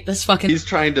annihilate this fucking. He's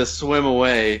trying to swim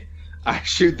away. I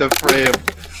shoot the ray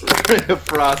of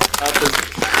frost up his.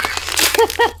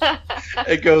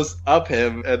 It goes up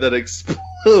him and then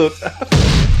explodes.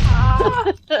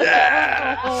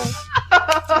 Yeah.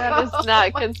 That is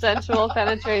not consensual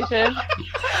penetration.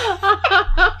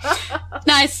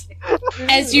 Nice.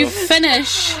 As you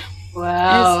finish.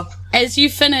 Wow. As you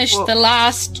finish the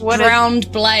last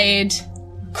drowned blade,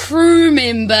 crew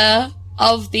member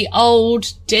of the old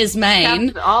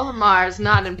Desmain. Captain Olimar is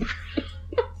not in.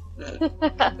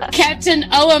 Captain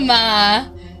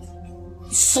Olimar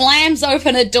slams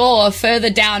open a door further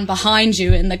down behind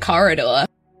you in the corridor.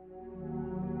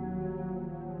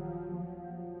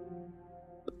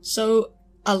 So,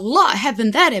 a lot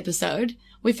happened that episode.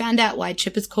 We found out why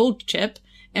Chip is called Chip,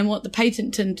 and what the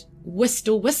patented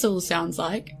whistle sounds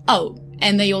like. Oh,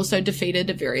 and they also defeated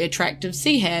a very attractive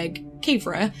sea hag,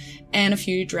 Kivra, and a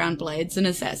few drowned blades and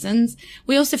assassins.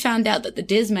 We also found out that the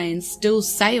Desmain still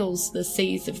sails the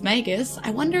seas of Magus.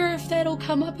 I wonder if that'll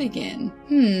come up again.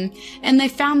 And they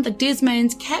found the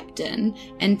Desmain's captain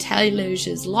and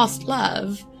Taluge's lost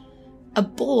love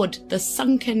aboard the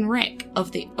sunken wreck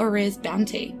of the Ores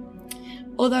Bounty.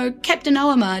 Although Captain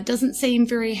Olimar doesn't seem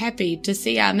very happy to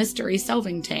see our mystery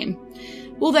solving team.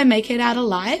 Will they make it out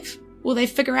alive? Will they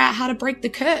figure out how to break the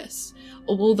curse?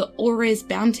 Or will the Ores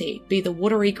Bounty be the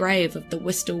watery grave of the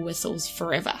Whistles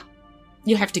forever?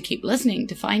 You'll have to keep listening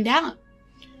to find out.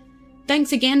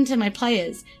 Thanks again to my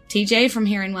players, TJ from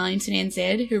here in Wellington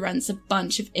NZ, who runs a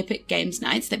bunch of epic games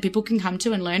nights that people can come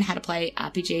to and learn how to play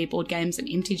RPG, board games, and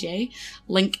MTG.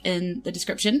 Link in the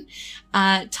description.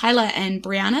 Tyler and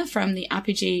Brianna from the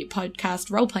RPG podcast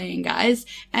Role-Playing Guys,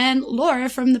 and Laura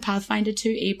from the Pathfinder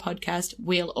 2e podcast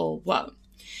Wheel or Woe.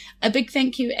 A big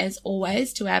thank you, as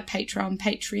always, to our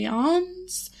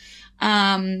Patreons.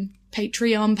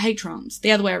 Patrons.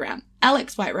 The other way around.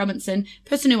 Alex White Robinson,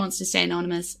 Person Who Wants to Stay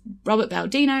Anonymous, Robert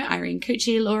Baldino, Irene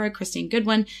Cucci, Laura Christine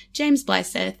Goodwin, James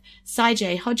Blyseth, Cy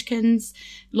J. Hodgkins,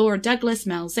 Laura Douglas,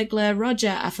 Mel Ziegler, Roger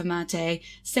Affamate,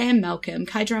 Sam Malcolm,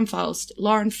 Kydron Faust,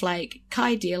 Lauren Flake,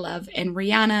 Kai Dearlove, and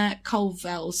Rihanna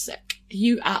Kolvelsik.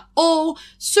 You are all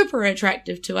super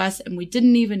attractive to us, and we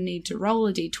didn't even need to roll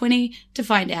a d20 to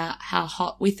find out how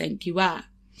hot we think you are.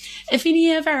 If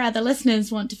any of our other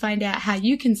listeners want to find out how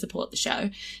you can support the show,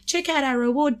 check out our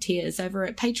reward tiers over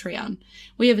at Patreon.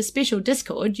 We have a special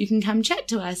Discord. You can come chat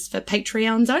to us for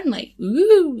Patreons only.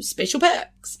 Ooh, special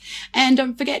perks. And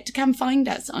don't forget to come find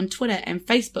us on Twitter and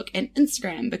Facebook and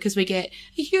Instagram, because we get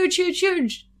a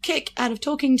huge kick out of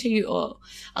talking to you all.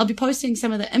 I'll be posting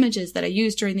some of the images that I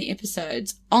used during the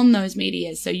episodes on those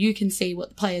medias so you can see what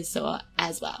the players saw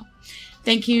as well.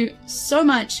 Thank you so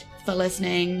much for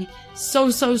listening, so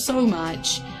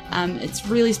much. It's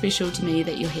really special to me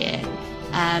that you're here.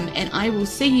 And I will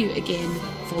see you again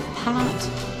for part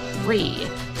 3,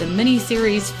 the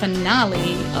mini-series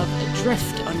finale of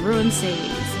Adrift on Ruined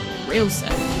Seas, real soon.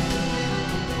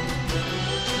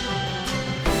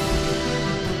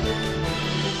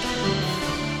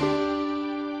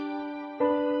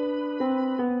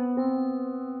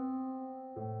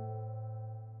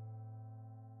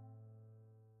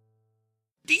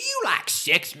 Do you like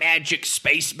sex, magic,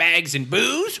 space bags, and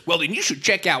booze? Well, then you should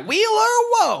check out Wheel or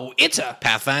Woe. It's a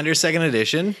Pathfinder 2nd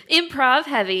Edition, improv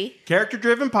heavy,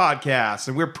 character-driven podcast,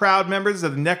 and we're proud members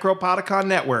of the Necropodicon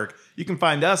Network. You can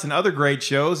find us and other great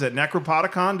shows at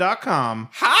necropodicon.com.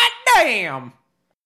 hot damn!